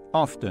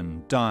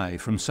 often die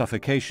from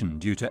suffocation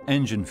due to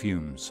engine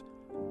fumes,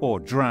 or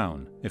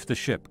drown if the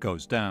ship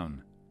goes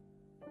down.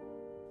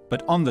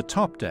 But on the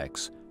top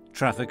decks,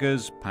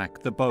 traffickers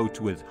pack the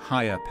boat with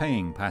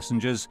higher-paying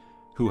passengers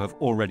who have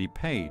already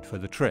paid for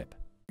the trip.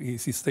 I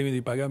sistemi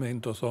di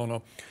pagamento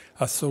sono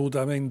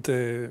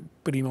assolutamente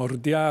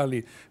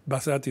primordiali,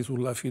 basati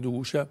sulla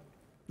fiducia.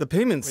 The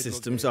payment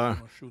systems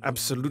are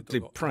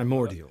absolutely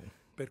primordial,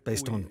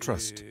 based on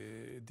trust,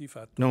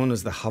 known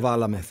as the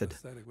Havala method.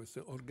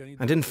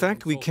 And in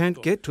fact, we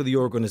can't get to the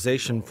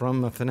organization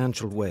from a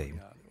financial way.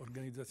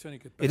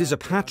 It is a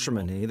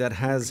patrimony that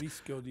has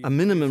a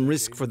minimum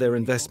risk for their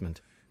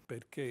investment.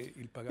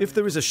 If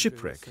there is a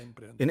shipwreck,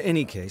 in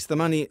any case, the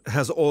money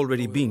has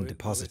already been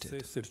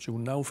deposited.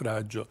 Un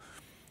naufragio,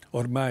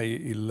 ormai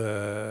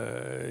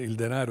il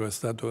denaro è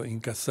stato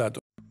incassato.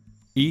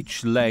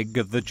 Each leg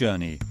of the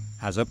journey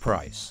has a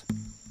price.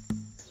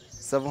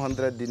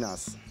 700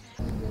 dinars.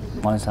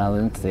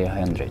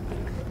 1,300.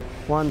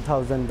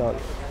 $1,000.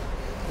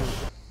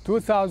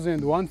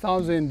 2,000,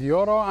 1,000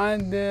 euro,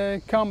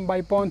 and come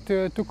by point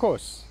to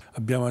coast.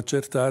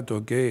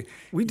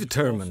 We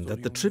determined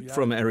that the trip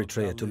from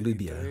Eritrea to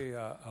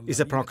Libya is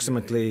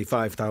approximately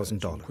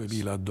 $5,000.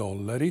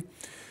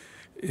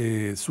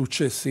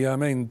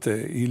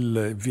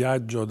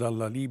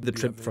 The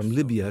trip from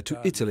Libya to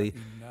Italy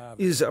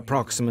is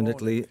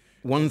approximately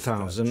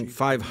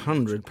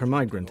 1,500 per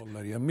migrant.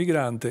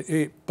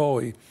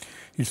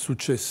 Le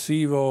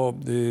successive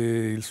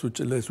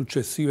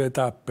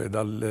tappe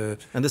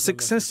and the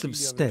successive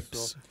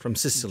steps from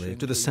Sicily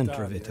to the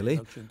center of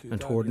Italy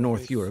and toward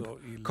North Europe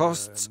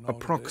costs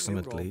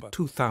approximately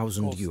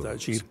 2,000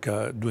 euros.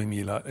 Circa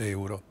 2.000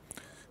 euro.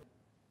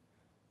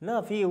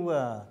 لا في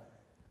هو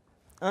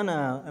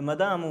أنا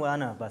مدام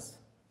وأنا بس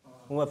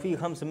هو في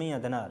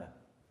 500 دينار.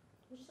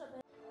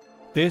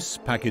 This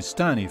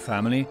Pakistani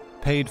family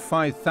paid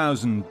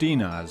 5,000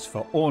 dinars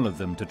for all of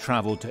them to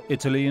travel to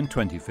Italy in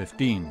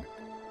 2015.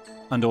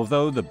 And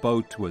although the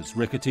boat was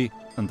rickety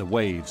and the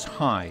waves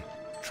high,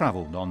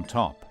 travelled on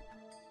top.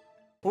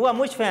 هو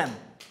مش فاهم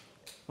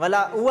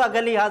ولا هو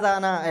قال لي هذا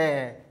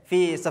أنا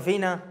في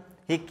سفينة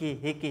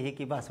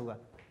هيك بس هو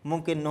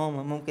ممكن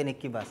نوم ممكن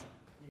هيك بس.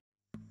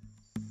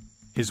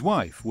 His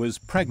wife was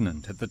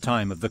pregnant at the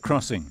time of the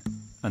crossing,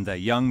 and their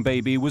young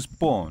baby was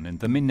born in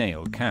the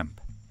Mineo camp.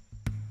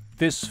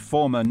 This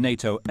former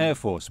NATO Air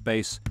Force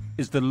base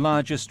is the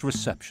largest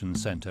reception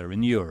centre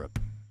in Europe.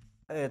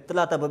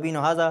 ثلاثة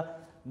بابينو هذا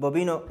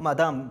بابينو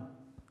مدام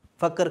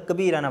فكر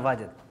كبير أنا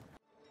واجد.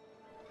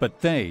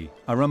 But they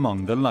are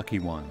among the lucky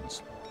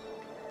ones.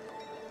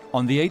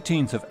 On the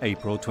 18th of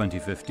April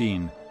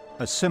 2015,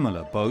 a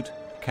similar boat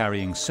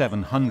carrying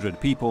 700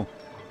 people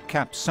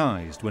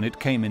capsized when it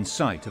came in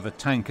sight of a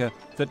tanker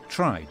that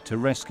tried to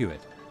rescue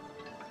it.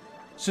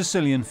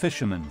 Sicilian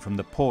fishermen from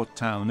the port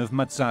town of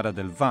Mazara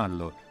del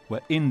Vallo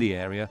were in the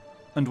area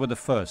and were the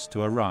first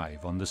to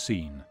arrive on the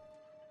scene.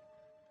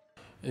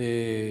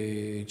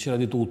 There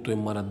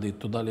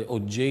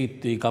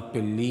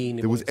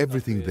was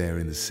everything there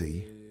in the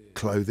sea: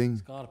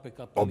 clothing,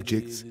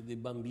 objects,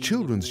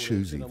 children's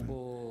shoes even.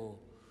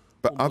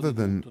 But other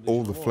than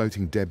all the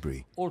floating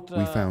debris,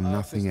 we found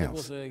nothing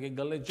else.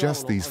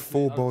 Just these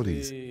 4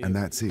 bodies, and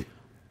that's it.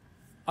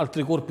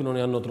 Altri corpi non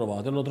ne hanno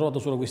trovati, hanno trovato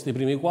solo questi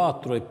primi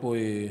 4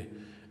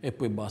 e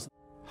poi basta.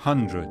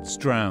 Hundreds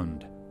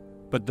drowned,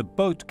 but the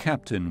boat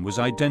captain was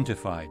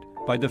identified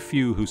by the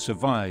few who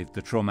survived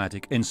the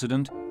traumatic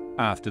incident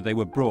after they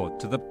were brought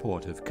to the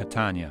port of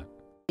Catania.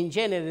 In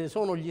genere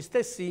sono gli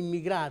stessi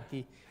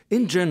immigrati.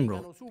 In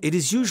general, it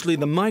is usually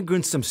the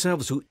migrants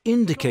themselves who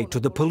indicate to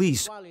the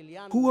police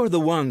who are the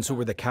ones who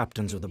were the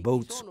captains of the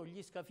boats,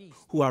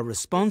 who are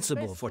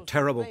responsible for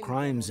terrible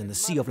crimes in the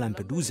Sea of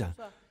Lampedusa.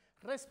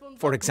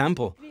 For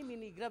example,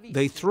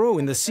 they throw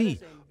in the sea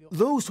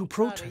those who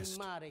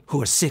protest,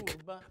 who are sick,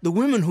 the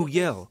women who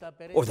yell,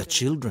 or the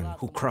children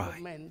who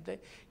cry.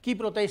 Chi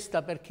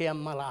protesta perché è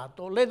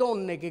ammalato, le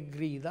donne che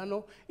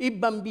gridano, I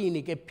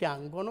bambini che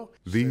piangono.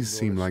 These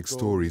seem like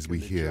stories we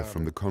hear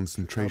from the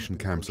concentration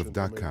camps of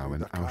Dachau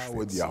and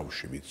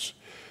Auschwitz.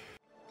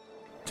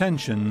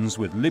 Tensions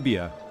with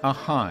Libya are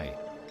high,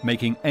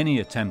 making any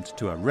attempt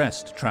to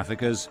arrest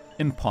traffickers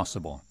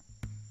impossible.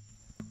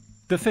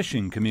 The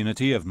fishing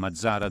community of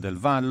Mazara del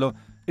Vallo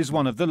is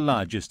one of the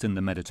largest in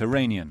the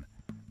Mediterranean,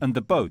 and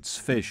the boats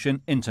fish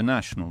in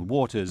international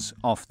waters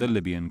off the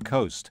Libyan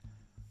coast,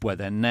 where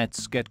their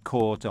nets get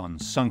caught on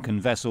sunken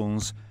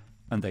vessels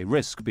and they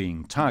risk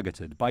being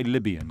targeted by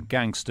Libyan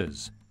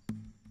gangsters.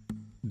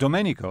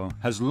 Domenico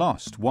has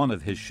lost one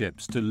of his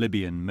ships to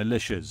Libyan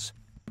militias,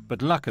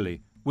 but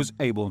luckily was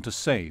able to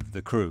save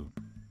the crew.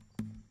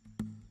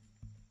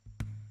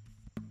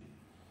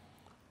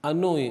 A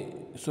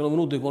noi sono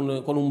venuti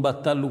con un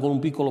battello, con un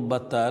piccolo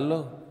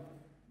battello.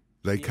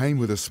 They came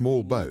with a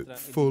small boat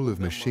full of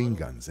machine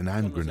guns and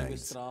hand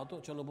grenades.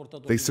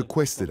 They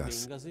sequestered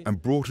us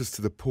and brought us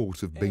to the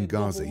port of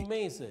Benghazi.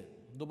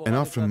 And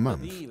after a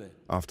month,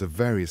 after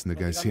various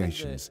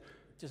negotiations,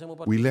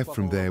 we left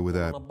from there with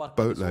a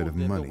boatload of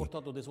money,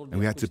 and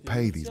we had to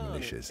pay these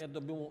militias,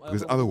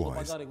 because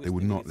otherwise they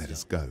would not let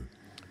us go.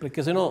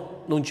 Perché se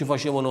no non ci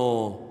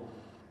facevano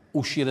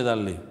uscire da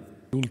lì.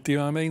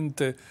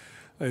 Ultimamente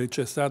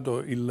c'è stato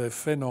il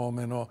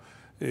fenomeno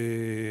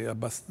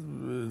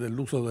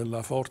dell'uso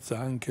della forza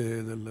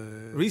anche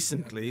delle...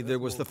 Recently, there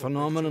was the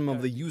phenomenon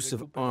of the use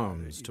of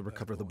arms to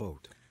recover the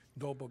boat.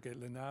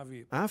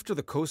 After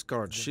the Coast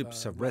Guard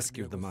ships have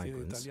rescued the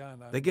migrants,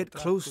 they get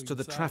close to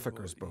the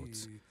traffickers'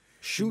 boats,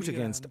 shoot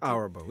against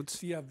our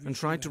boats, and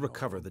try to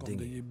recover the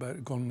dinghy.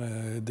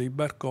 Con dei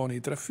barconi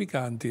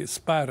trafficanti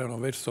sparano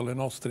verso le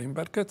nostre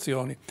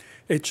imbarcazioni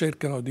e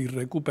cercano di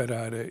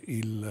recuperare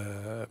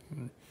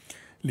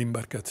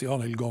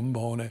l'imbarcazione, il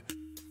gommone.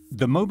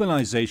 The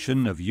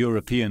mobilization of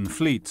European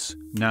fleets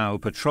now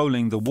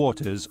patrolling the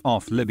waters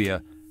off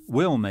Libya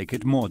will make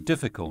it more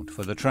difficult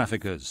for the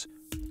traffickers,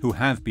 who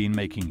have been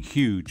making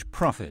huge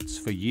profits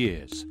for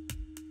years.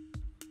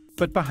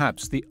 But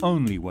perhaps the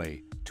only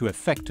way to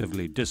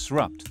effectively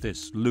disrupt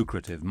this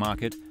lucrative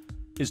market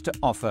is to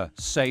offer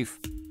safe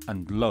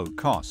and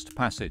low-cost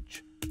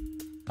passage,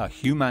 a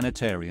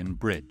humanitarian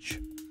bridge.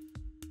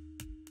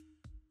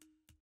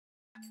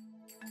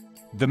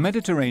 The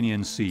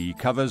Mediterranean Sea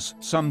covers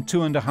some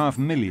 2.5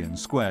 million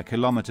square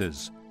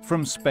kilometers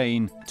from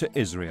Spain to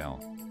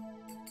Israel.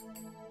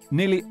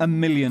 Nearly 1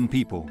 million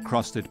people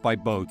crossed it by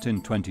boat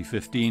in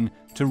 2015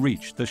 to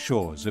reach the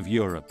shores of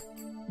Europe,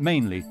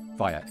 mainly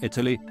via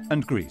Italy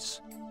and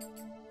Greece.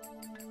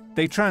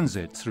 They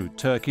transit through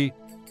Turkey,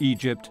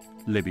 Egypt,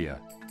 Libya,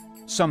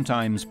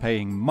 sometimes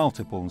paying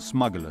multiple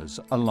smugglers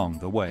along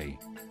the way.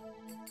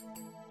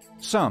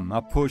 Some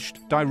are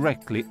pushed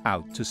directly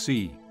out to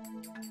sea.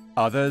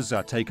 Others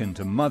are taken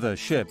to mother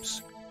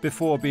ships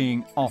before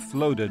being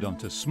offloaded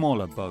onto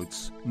smaller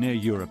boats near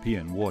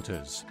European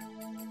waters.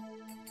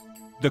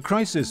 The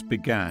crisis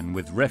began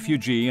with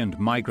refugee and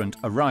migrant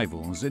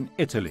arrivals in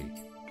Italy.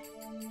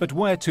 But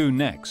where to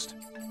next?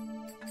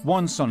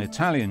 Once on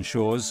Italian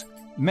shores,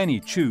 many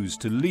choose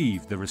to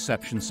leave the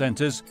reception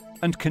centres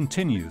and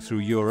continue through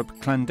Europe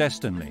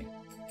clandestinely.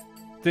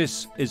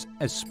 This is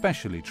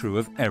especially true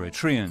of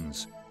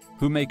Eritreans,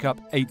 who make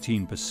up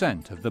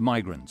 18% of the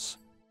migrants.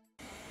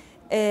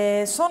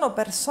 Sono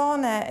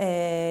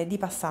persone di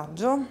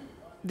passaggio.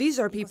 These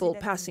are people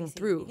passing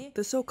through,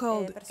 the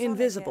so-called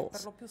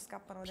invisibles,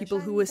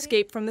 people who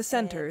escape from the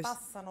centers,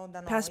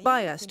 pass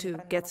by us to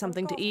get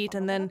something to eat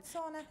and then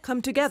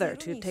come together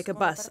to take a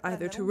bus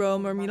either to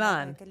Rome or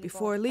Milan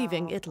before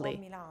leaving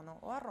Italy.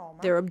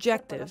 Their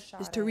objective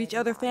is to reach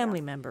other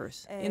family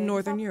members in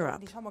Northern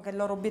Europe. Diciamo che il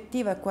loro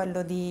obiettivo è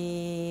quello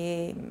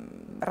di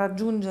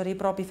raggiungere I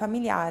propri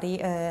familiari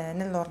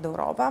nel Nord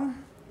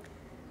Europa.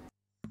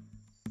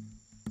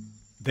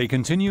 They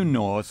continue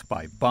north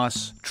by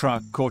bus,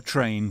 truck or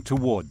train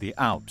toward the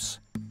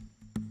Alps.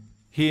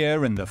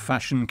 Here in the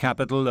fashion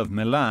capital of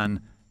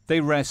Milan,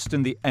 they rest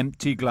in the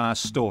empty glass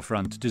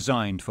storefront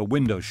designed for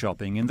window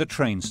shopping in the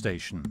train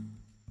station.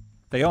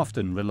 They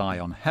often rely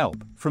on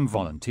help from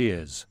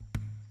volunteers.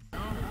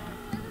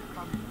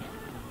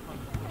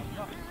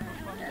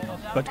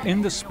 But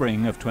in the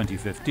spring of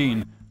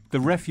 2015, the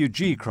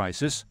refugee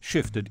crisis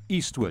shifted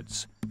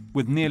eastwards,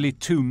 with nearly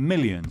 2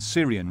 million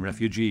Syrian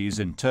refugees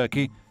in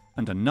Turkey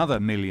and another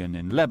million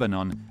in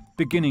Lebanon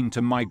beginning to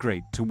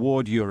migrate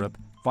toward Europe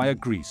via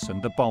Greece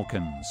and the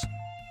Balkans.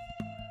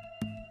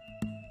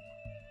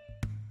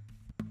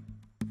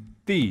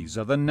 These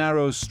are the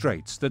narrow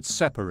straits that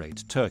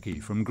separate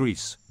Turkey from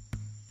Greece.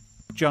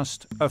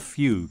 just a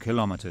few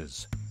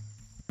kilometers.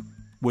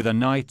 With a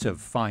night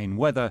of fine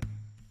weather,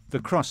 the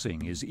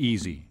crossing is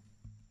easy.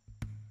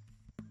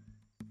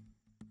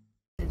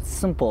 It's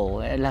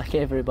simple, like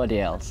everybody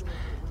else.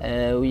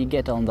 We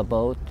get on the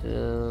boat,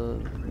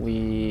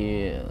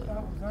 we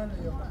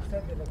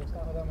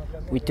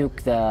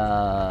took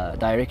the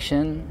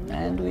direction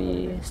and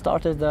we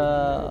started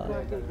the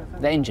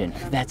engine.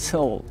 That's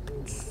all.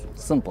 It's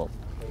simple.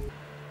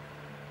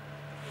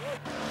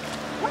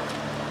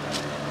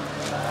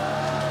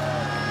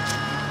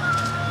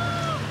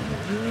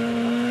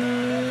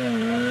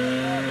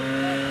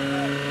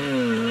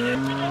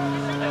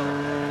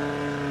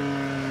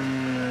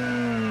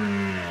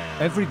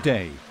 Every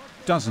day,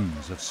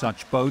 dozens of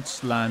such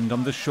boats land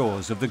on the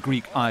shores of the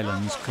Greek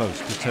islands close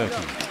to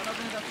Turkey.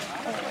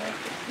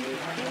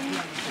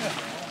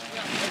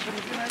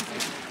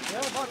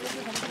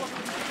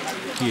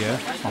 Here,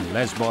 on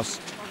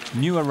Lesbos,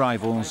 new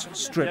arrivals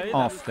strip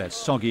off their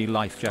soggy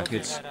life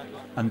jackets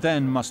and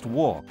then must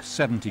walk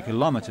 70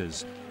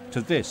 kilometers to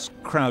this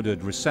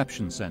crowded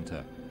reception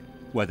center,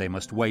 where they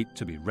must wait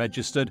to be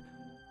registered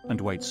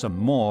and wait some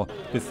more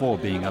before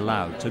being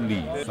allowed to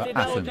leave for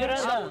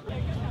Athens.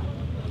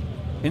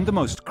 In the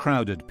most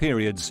crowded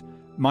periods,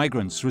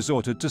 migrants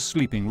resorted to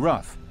sleeping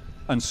rough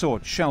and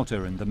sought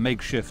shelter in the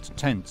makeshift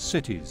tent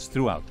cities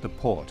throughout the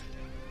port.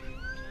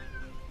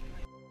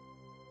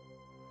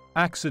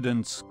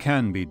 Accidents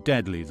can be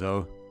deadly,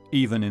 though,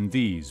 even in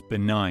these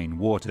benign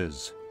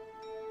waters.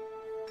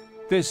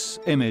 This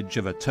image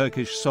of a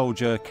Turkish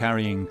soldier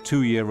carrying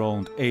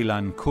 2-year-old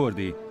Elan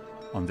Kurdi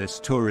on this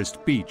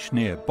tourist beach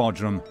near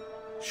Bodrum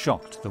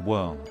shocked the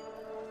world.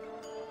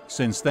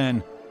 Since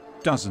then,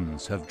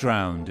 dozens have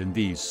drowned in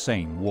these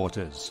same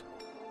waters.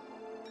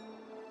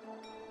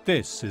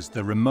 This is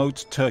the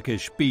remote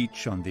Turkish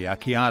beach on the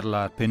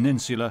Akiarlar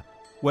Peninsula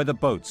where the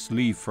boats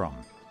leave from.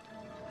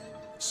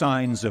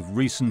 Signs of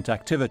recent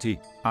activity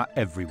are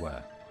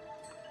everywhere.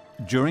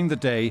 During the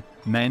day,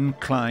 men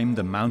climb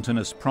the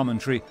mountainous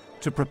promontory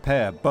to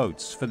prepare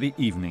boats for the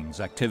evening's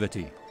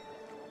activity.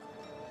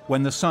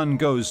 When the sun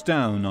goes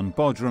down on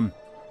Bodrum,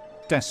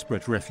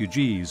 desperate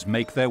refugees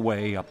make their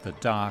way up the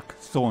dark,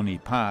 thorny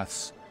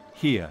paths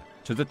here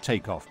to the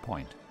takeoff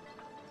point.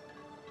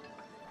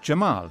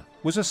 Jamal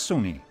was a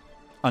Sunni,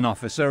 an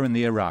officer in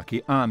the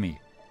Iraqi army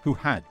who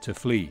had to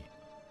flee.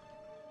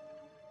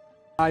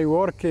 I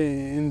work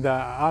in the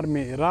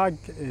Army Iraq,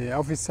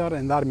 officer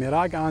in the Army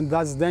Iraq, and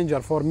that's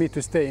danger for me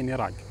to stay in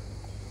Iraq.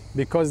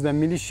 Because the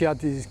militia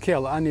is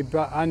kill any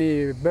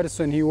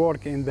person he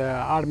work in the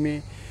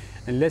army,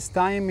 in less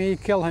time he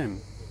kill him.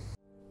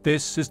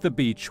 This is the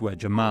beach where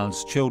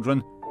Jamal's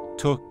children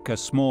took a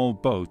small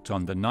boat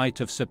on the night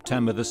of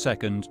September the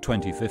 2nd,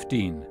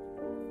 2015,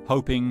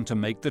 hoping to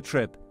make the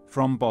trip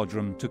from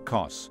Bodrum to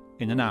Kos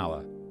in an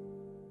hour.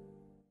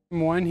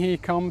 When he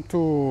come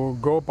to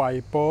go by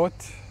boat,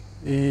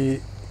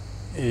 this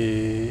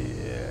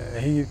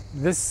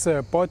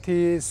boat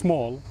is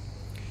small.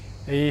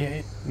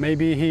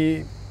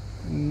 Maybe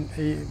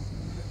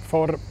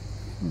for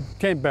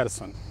 10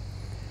 person,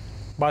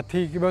 but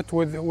he brought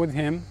with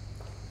him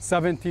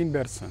 17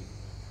 person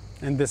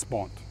in this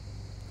boat.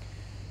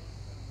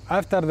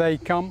 After they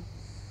come,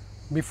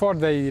 before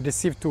they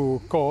receive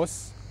to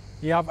Kos,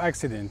 he have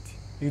accident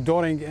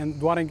during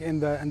in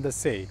the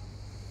sea.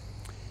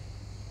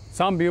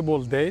 Some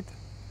people dead,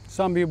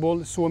 some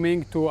people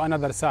swimming to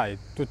another side,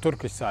 to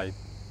Turkish side,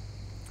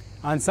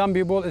 and some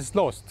people is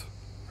lost.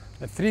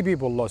 3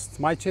 people lost.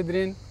 My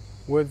children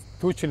with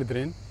 2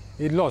 children,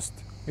 he lost.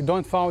 We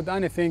don't found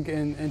anything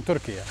in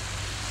Turkey.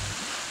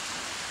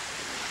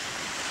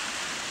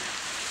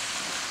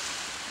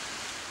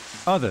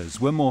 Others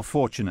were more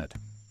fortunate,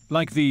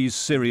 like these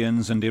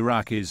Syrians and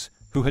Iraqis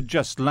who had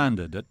just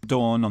landed at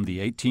dawn on the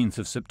 18th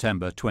of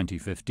September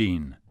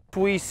 2015.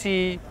 We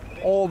see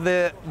all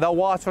the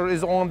water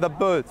is on the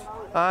boat,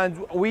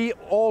 and we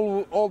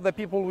all the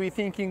people we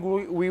thinking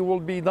we will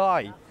be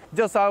die.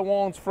 Just I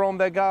want from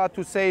the God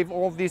to save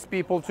all these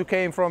people who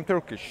came from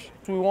Turkish.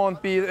 We won't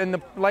be in a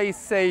place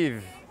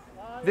safe.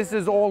 This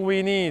is all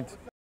we need.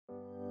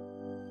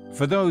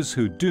 For those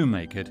who do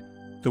make it,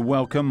 the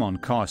welcome on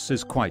Kos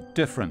is quite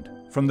different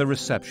from the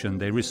reception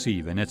they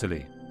receive in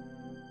Italy.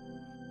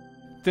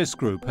 This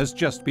group has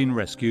just been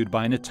rescued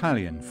by an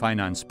Italian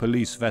finance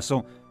police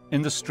vessel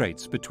in the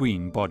straits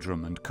between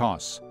Bodrum and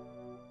Kos.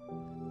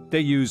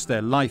 They use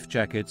their life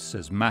jackets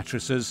as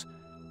mattresses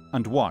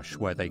and wash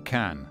where they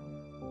can.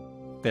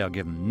 They are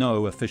given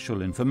no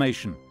official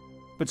information,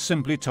 but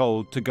simply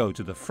told to go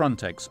to the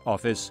Frontex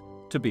office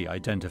to be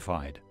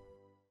identified.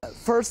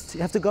 First,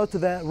 you have to go to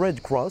the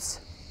Red Cross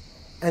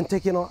and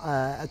take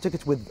a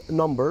ticket with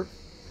number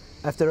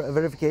after a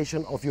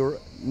verification of your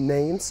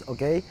names,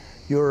 okay,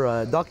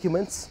 your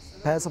documents,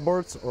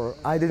 passports or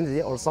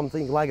identity or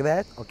something like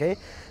that, okay,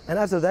 and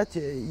after that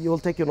you will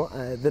take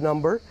the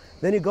number.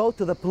 Then you go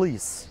to the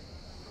police.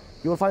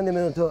 You will find them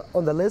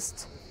on the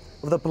list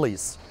of the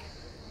police.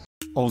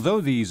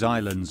 Although these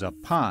islands are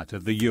part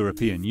of the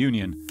European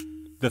Union,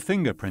 the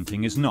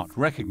fingerprinting is not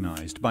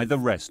recognized by the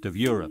rest of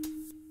Europe.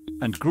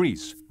 and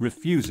Greece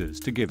refuses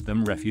to give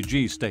them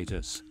refugee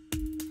status.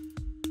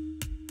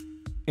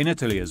 In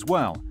Italy as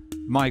well,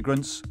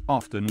 migrants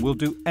often will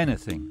do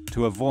anything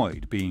to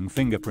avoid being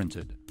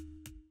fingerprinted.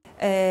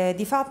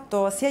 The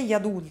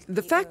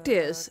fact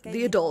is,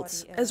 the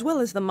adults, as well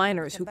as the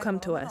minors who come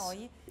to us,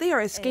 they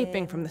are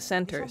escaping from the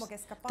centers.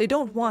 They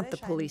don't want the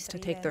police to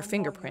take their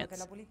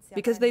fingerprints,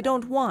 because they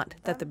don't want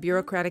that the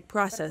bureaucratic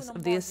process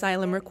of the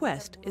asylum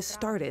request is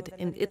started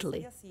in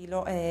Italy.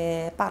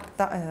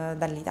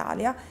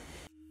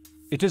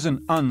 It is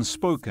an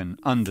unspoken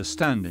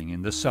understanding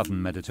in the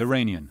southern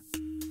Mediterranean.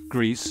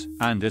 Greece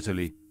and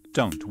Italy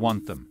don't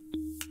want them,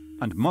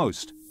 and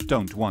most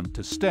don't want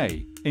to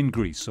stay in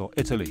Greece or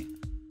Italy.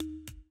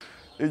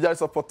 If there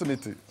is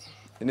opportunity,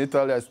 in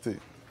Italy I stay.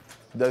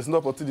 If there is no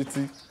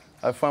opportunity,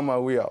 I find my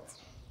way out.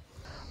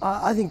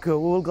 I think we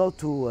will go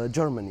to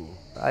Germany.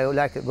 I would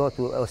like to go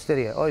to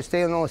Austria. Or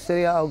stay in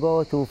Austria or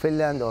go to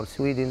Finland or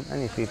Sweden,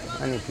 any place.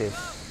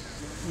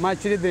 My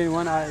children,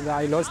 when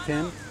I lost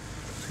him,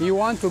 he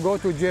wanted to go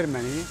to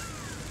Germany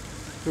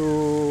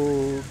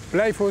to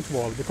play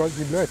football because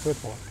he played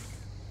football.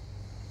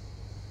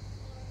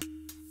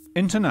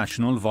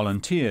 International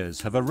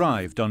volunteers have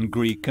arrived on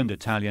Greek and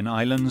Italian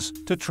islands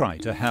to try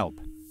to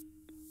help.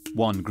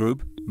 One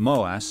group,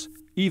 MOAS,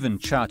 even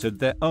chartered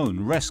their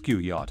own rescue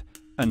yacht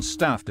and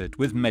staffed it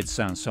with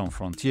Médecins Sans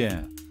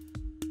Frontières.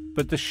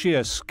 But the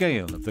sheer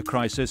scale of the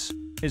crisis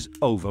is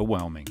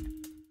overwhelming.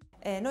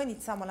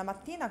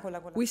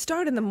 We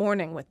start in the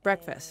morning with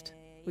breakfast.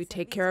 We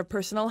take care of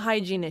personal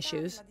hygiene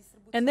issues,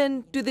 and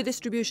then do the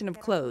distribution of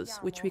clothes,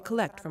 which we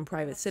collect from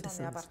private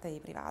citizens.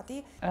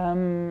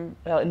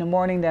 Well, in the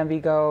morning then we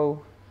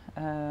go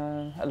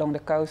along the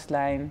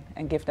coastline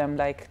and give them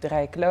like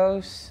dry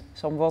clothes,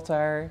 some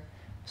water,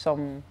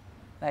 some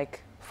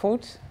like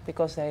food,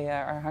 because they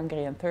are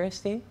hungry and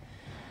thirsty.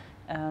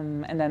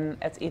 And then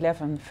at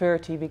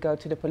 11:30 we go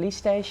to the police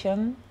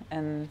station,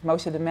 and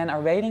most of the men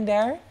are waiting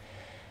there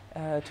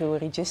to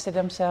register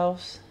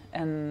themselves.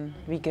 And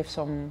we give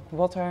some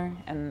water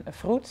and a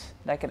fruit,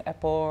 like an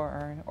apple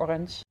or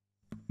orange.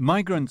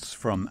 Migrants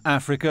from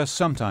Africa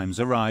sometimes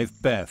arrive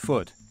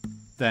barefoot,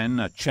 then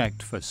are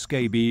checked for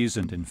scabies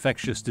and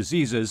infectious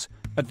diseases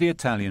at the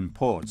Italian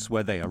ports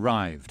where they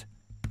arrived.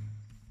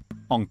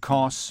 On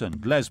Kos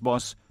and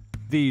Lesbos,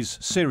 these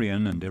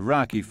Syrian and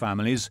Iraqi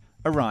families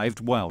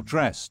arrived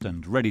well-dressed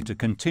and ready to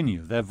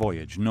continue their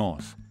voyage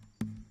north.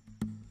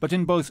 But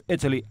in both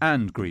Italy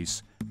and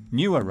Greece,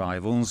 new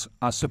arrivals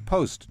are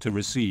supposed to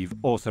receive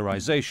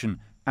authorization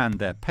and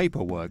their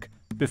paperwork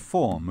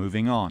before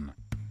moving on.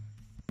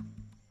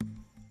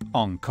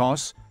 On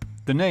Kos,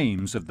 the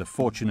names of the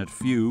fortunate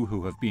few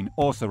who have been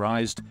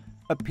authorized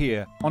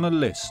appear on a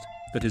list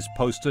that is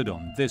posted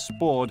on this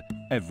board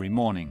every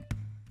morning,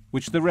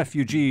 which the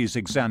refugees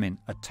examine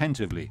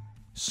attentively,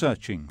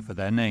 searching for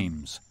their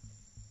names.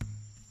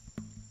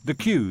 The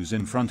queues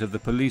in front of the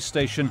police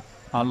station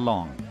are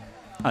long,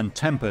 and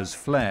tempers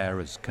flare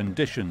as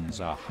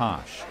conditions are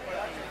harsh.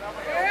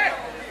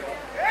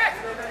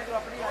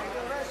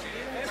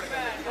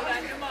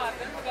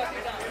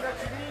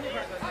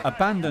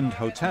 Abandoned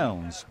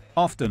hotels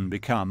often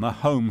become a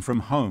home from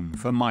home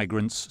for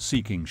migrants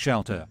seeking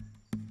shelter.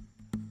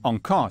 On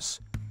Kos,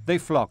 they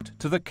flocked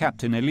to the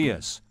Captain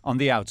Elias on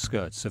the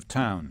outskirts of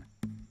town.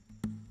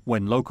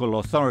 When local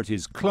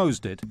authorities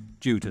closed it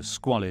due to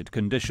squalid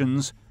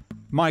conditions,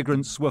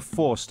 migrants were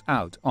forced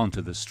out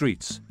onto the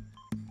streets.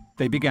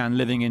 They began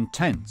living in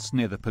tents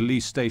near the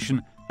police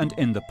station and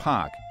in the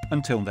park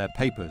until their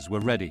papers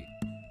were ready.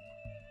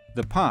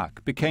 The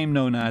park became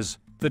known as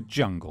the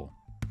jungle.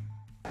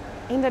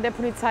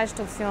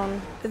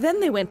 Then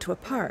they went to a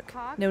park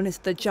known as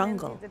the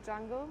jungle.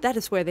 That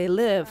is where they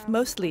live,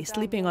 mostly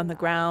sleeping on the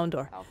ground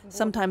or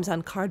sometimes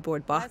on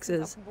cardboard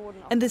boxes.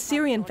 And the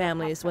Syrian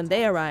families, when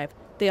they arrive,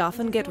 they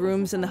often get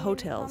rooms in the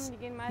hotels,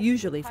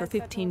 usually for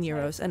 15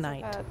 euros a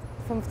night.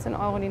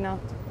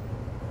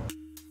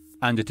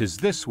 And it is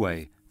this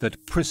way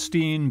that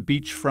pristine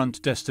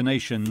beachfront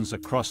destinations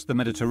across the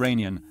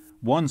Mediterranean,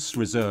 once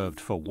reserved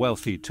for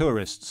wealthy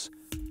tourists,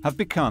 have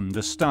become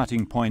the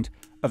starting point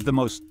of the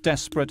most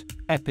desperate,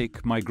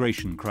 epic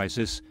migration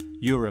crisis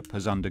Europe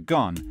has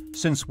undergone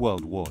since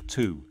World War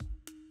II.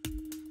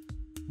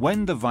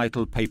 When the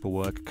vital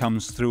paperwork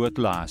comes through at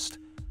last,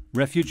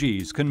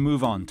 refugees can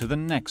move on to the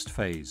next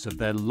phase of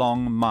their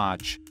long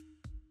march.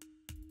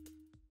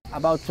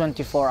 About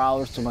 24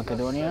 hours to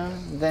Macedonia,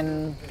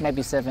 then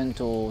maybe 7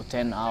 to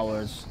 10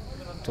 hours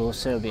to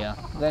Serbia.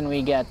 Then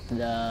we get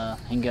the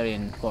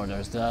Hungarian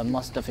borders, the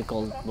most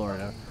difficult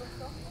border.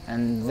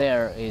 And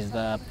there is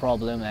the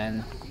problem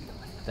and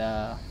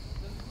the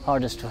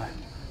hardest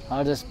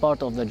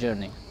part of the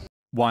journey.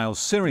 While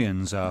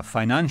Syrians are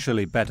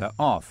financially better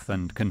off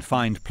and can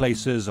find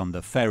places on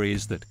the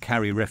ferries that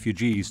carry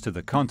refugees to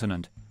the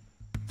continent,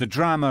 the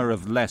drama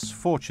of less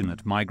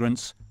fortunate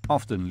migrants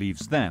often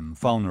leaves them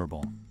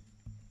vulnerable.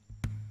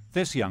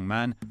 This young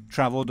man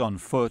travelled on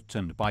foot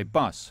and by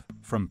bus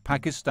from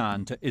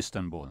Pakistan to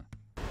Istanbul.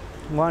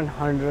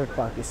 100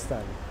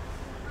 Pakistan.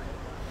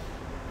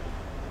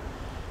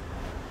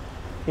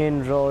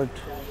 in road,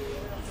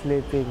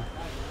 sleeping.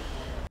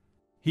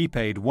 He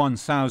paid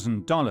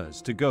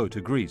 $1,000 to go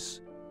to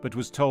Greece, but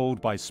was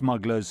told by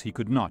smugglers he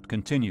could not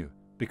continue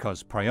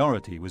because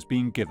priority was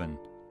being given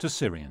to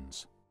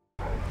Syrians.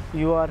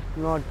 You are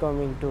not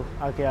coming to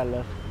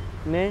Akialar.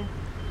 Ne?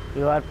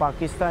 You are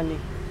Pakistani.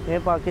 Ne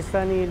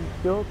Pakistani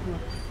joke.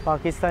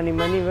 Pakistani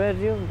money where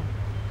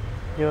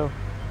you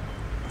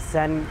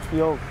send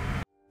you.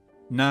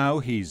 Now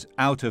he's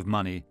out of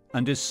money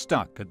and is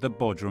stuck at the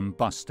Bodrum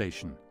bus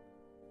station.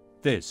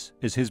 This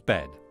is his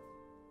bed.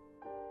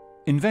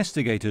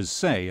 Investigators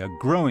say a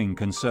growing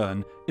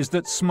concern is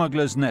that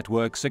smugglers'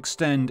 networks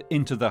extend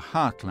into the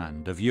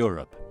heartland of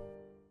Europe.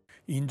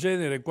 In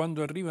genere,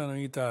 quando arrivano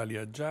in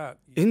Italia, già...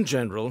 In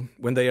general,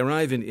 when they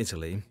arrive in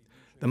Italy,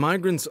 the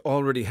migrants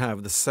already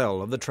have the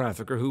cell of the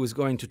trafficker who is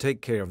going to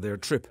take care of their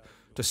trip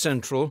to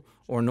Central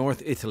or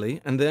North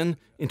Italy and then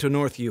into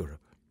North Europe.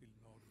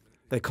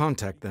 They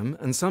contact them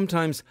and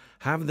sometimes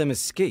have them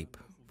escape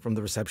from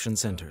the reception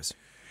centers.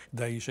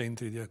 Dai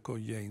centri di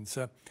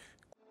accoglienza.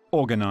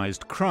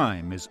 Organized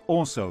crime is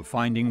also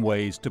finding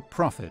ways to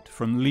profit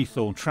from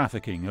lethal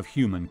trafficking of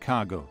human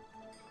cargo.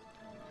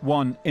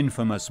 One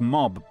infamous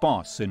mob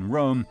boss in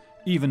Rome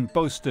even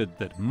boasted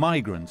that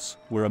migrants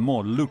were a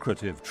more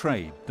lucrative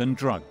trade than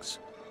drugs.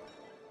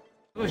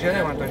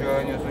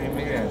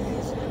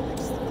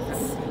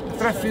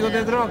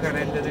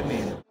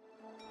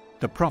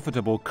 The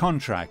profitable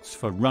contracts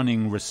for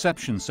running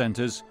reception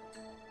centers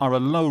are a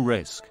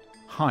low-risk,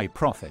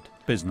 high-profit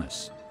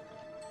business.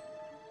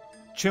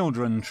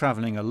 Children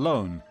traveling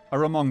alone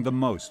are among the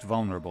most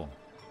vulnerable.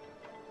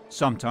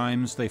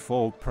 Sometimes they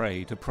fall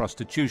prey to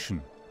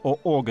prostitution or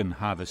organ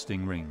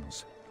harvesting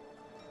rings.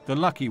 The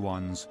lucky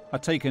ones are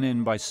taken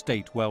in by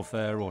state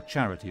welfare or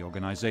charity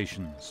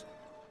organizations.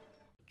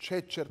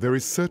 There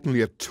is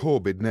certainly a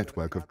torpid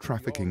network of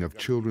trafficking of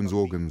children's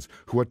organs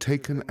who are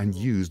taken and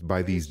used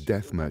by these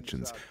death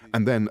merchants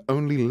and then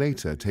only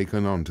later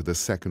taken on to the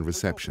second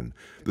reception,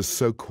 the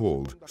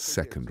so-called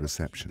second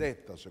reception.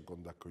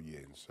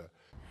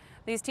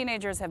 These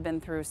teenagers have been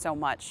through so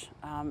much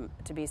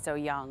to be so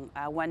young.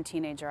 One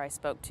teenager I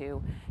spoke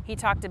to, he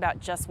talked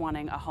about just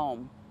wanting a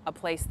home, a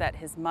place that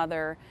his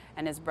mother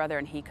and his brother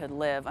and he could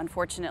live.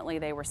 Unfortunately,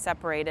 they were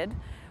separated.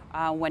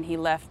 When he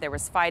left, there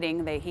was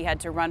fighting. He had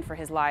to run for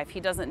his life.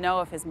 He doesn't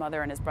know if his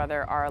mother and his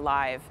brother are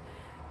alive.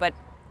 But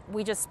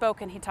we just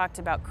spoke and he talked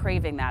about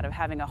craving that, of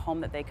having a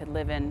home that they could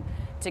live in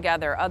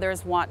together.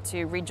 Others want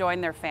to rejoin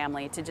their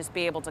family, to just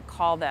be able to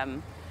call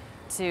them,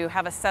 to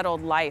have a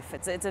settled life.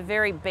 It's a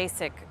very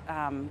basic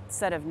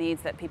set of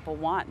needs that people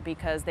want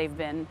because they've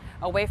been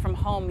away from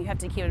home. You have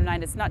to keep in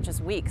mind it's not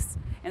just weeks.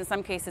 In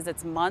some cases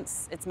it's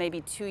months, it's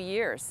maybe 2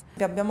 years.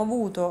 Abbiamo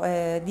avuto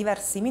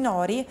diversi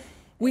minori.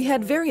 We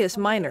had various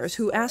minors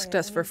who asked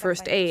us for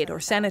first aid or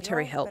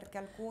sanitary help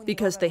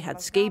because they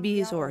had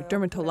scabies or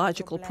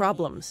dermatological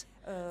problems.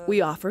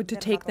 We offered to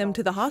take them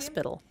to the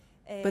hospital,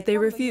 but they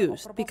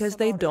refused because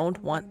they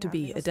don't want to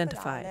be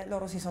identified.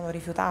 Loro si sono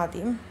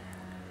rifiutati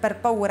per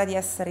paura di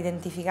essere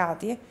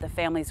identificati. The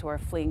families who are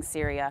fleeing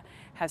Syria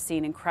have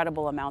seen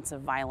incredible amounts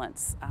of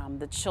violence.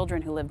 The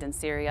children who lived in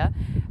Syria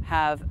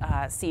have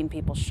seen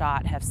people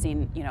shot, have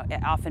seen,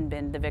 often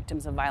been the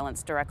victims of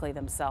violence directly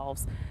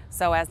themselves.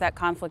 So as that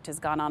conflict has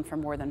gone on for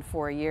more than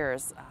 4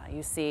 years,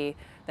 you see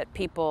that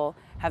people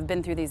have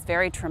been through these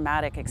very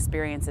traumatic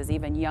experiences,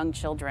 even young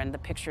children, the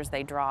pictures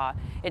they draw.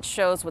 It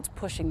shows what's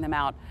pushing them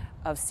out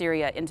of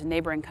Syria into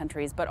neighboring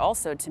countries, but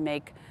also to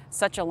make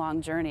such a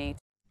long journey.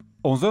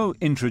 Although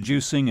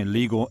introducing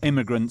illegal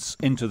immigrants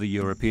into the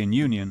European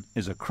Union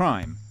is a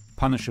crime,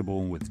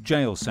 punishable with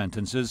jail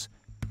sentences,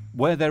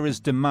 where there is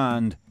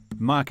demand,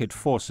 market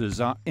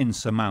forces are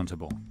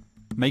insurmountable,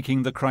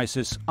 making the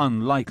crisis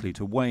unlikely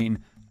to wane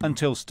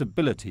until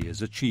stability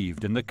is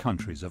achieved in the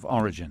countries of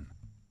origin.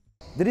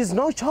 There is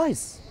no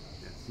choice,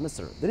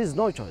 mister. There is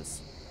no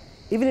choice.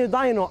 Even if you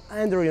die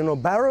under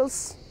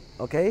barrels,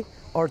 okay,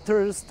 or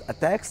terrorist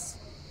attacks,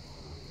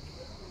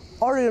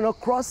 or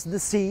cross the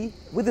sea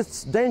with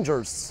its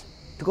dangers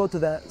to go to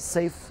the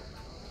safe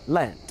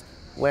land.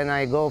 When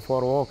I go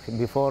for a walk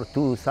before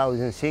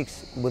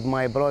 2006 with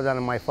my brother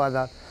and my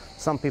father,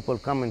 some people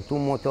come in 2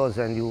 motors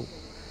and you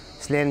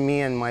slay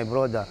me and my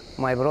brother.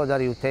 My brother,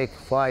 you take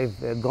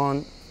 5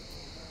 gun,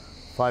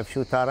 5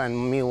 shooter,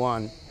 and me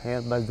 1.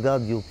 Yeah, but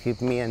God, you keep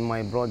me and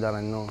my brother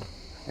and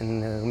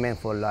remain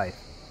for life.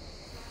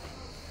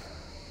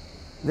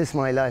 This is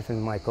my life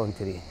in my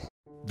country.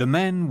 The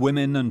men,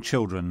 women and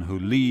children who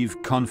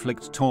leave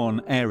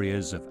conflict-torn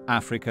areas of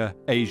Africa,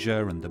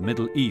 Asia and the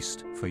Middle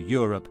East for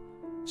Europe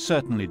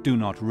certainly do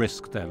not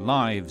risk their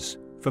lives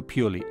for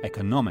purely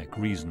economic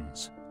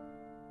reasons.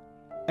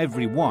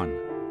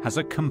 Everyone has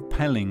a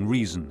compelling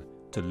reason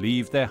to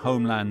leave their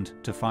homeland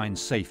to find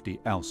safety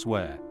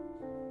elsewhere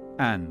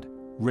and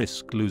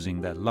risk losing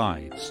their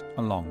lives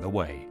along the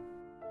way.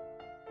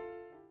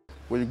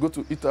 When you go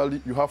to Italy,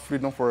 you have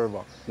freedom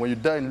forever. When you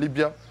die in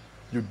Libya,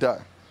 you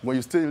die. When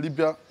you stay in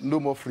Libya, no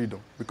more freedom.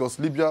 Because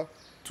Libya,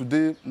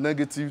 today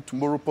negative,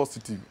 tomorrow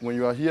positive. When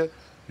you are here,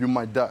 you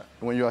might die.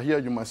 When you are here,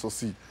 you might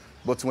succeed.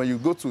 But when you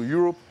go to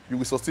Europe, you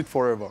will succeed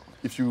forever.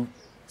 If you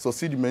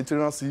succeed in the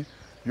Mediterranean Sea,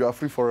 you are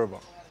free forever.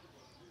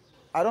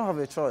 I don't have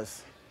a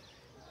choice.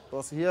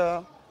 Because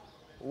here,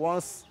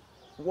 what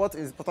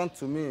is important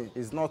to me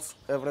is not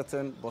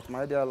everything but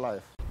my dear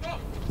life.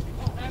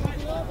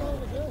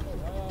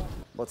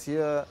 But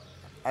here,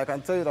 I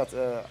can tell you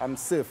that I'm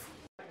safe.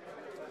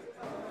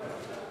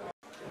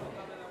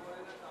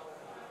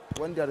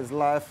 When there is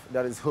life,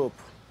 there is hope.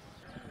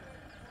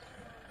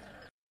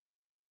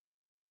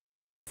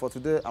 For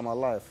today, I'm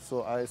alive,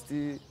 so I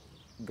still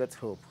get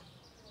hope.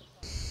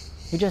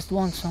 We just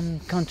want some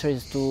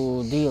countries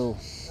to deal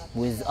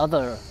with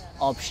other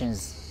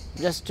options,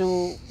 just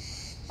to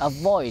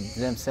avoid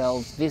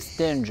themselves this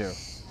danger,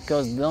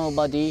 because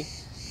nobody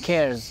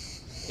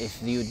cares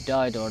if you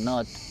died or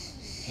not.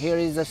 Here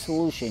is a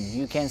solution.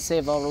 You can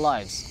save our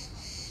lives.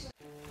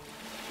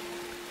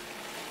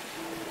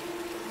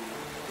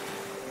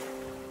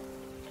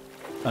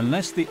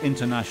 Unless the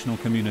international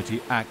community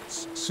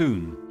acts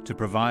soon to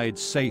provide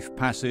safe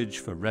passage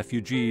for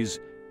refugees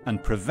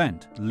and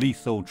prevent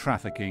lethal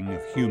trafficking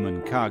of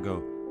human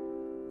cargo,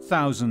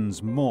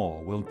 thousands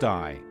more will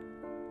die,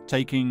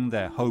 taking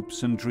their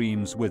hopes and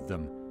dreams with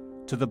them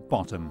to the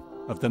bottom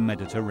of the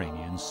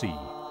Mediterranean Sea.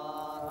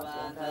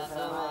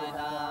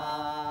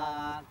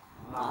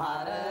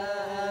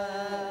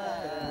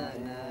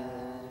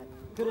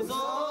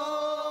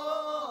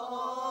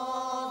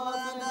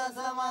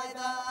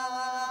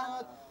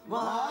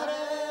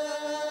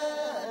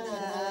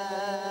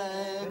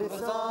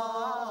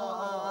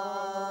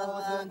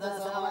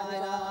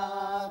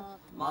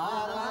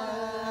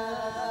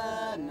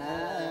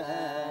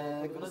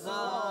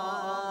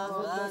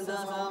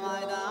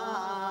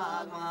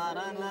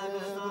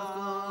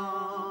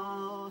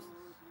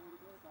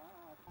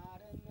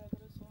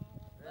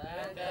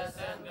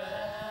 December.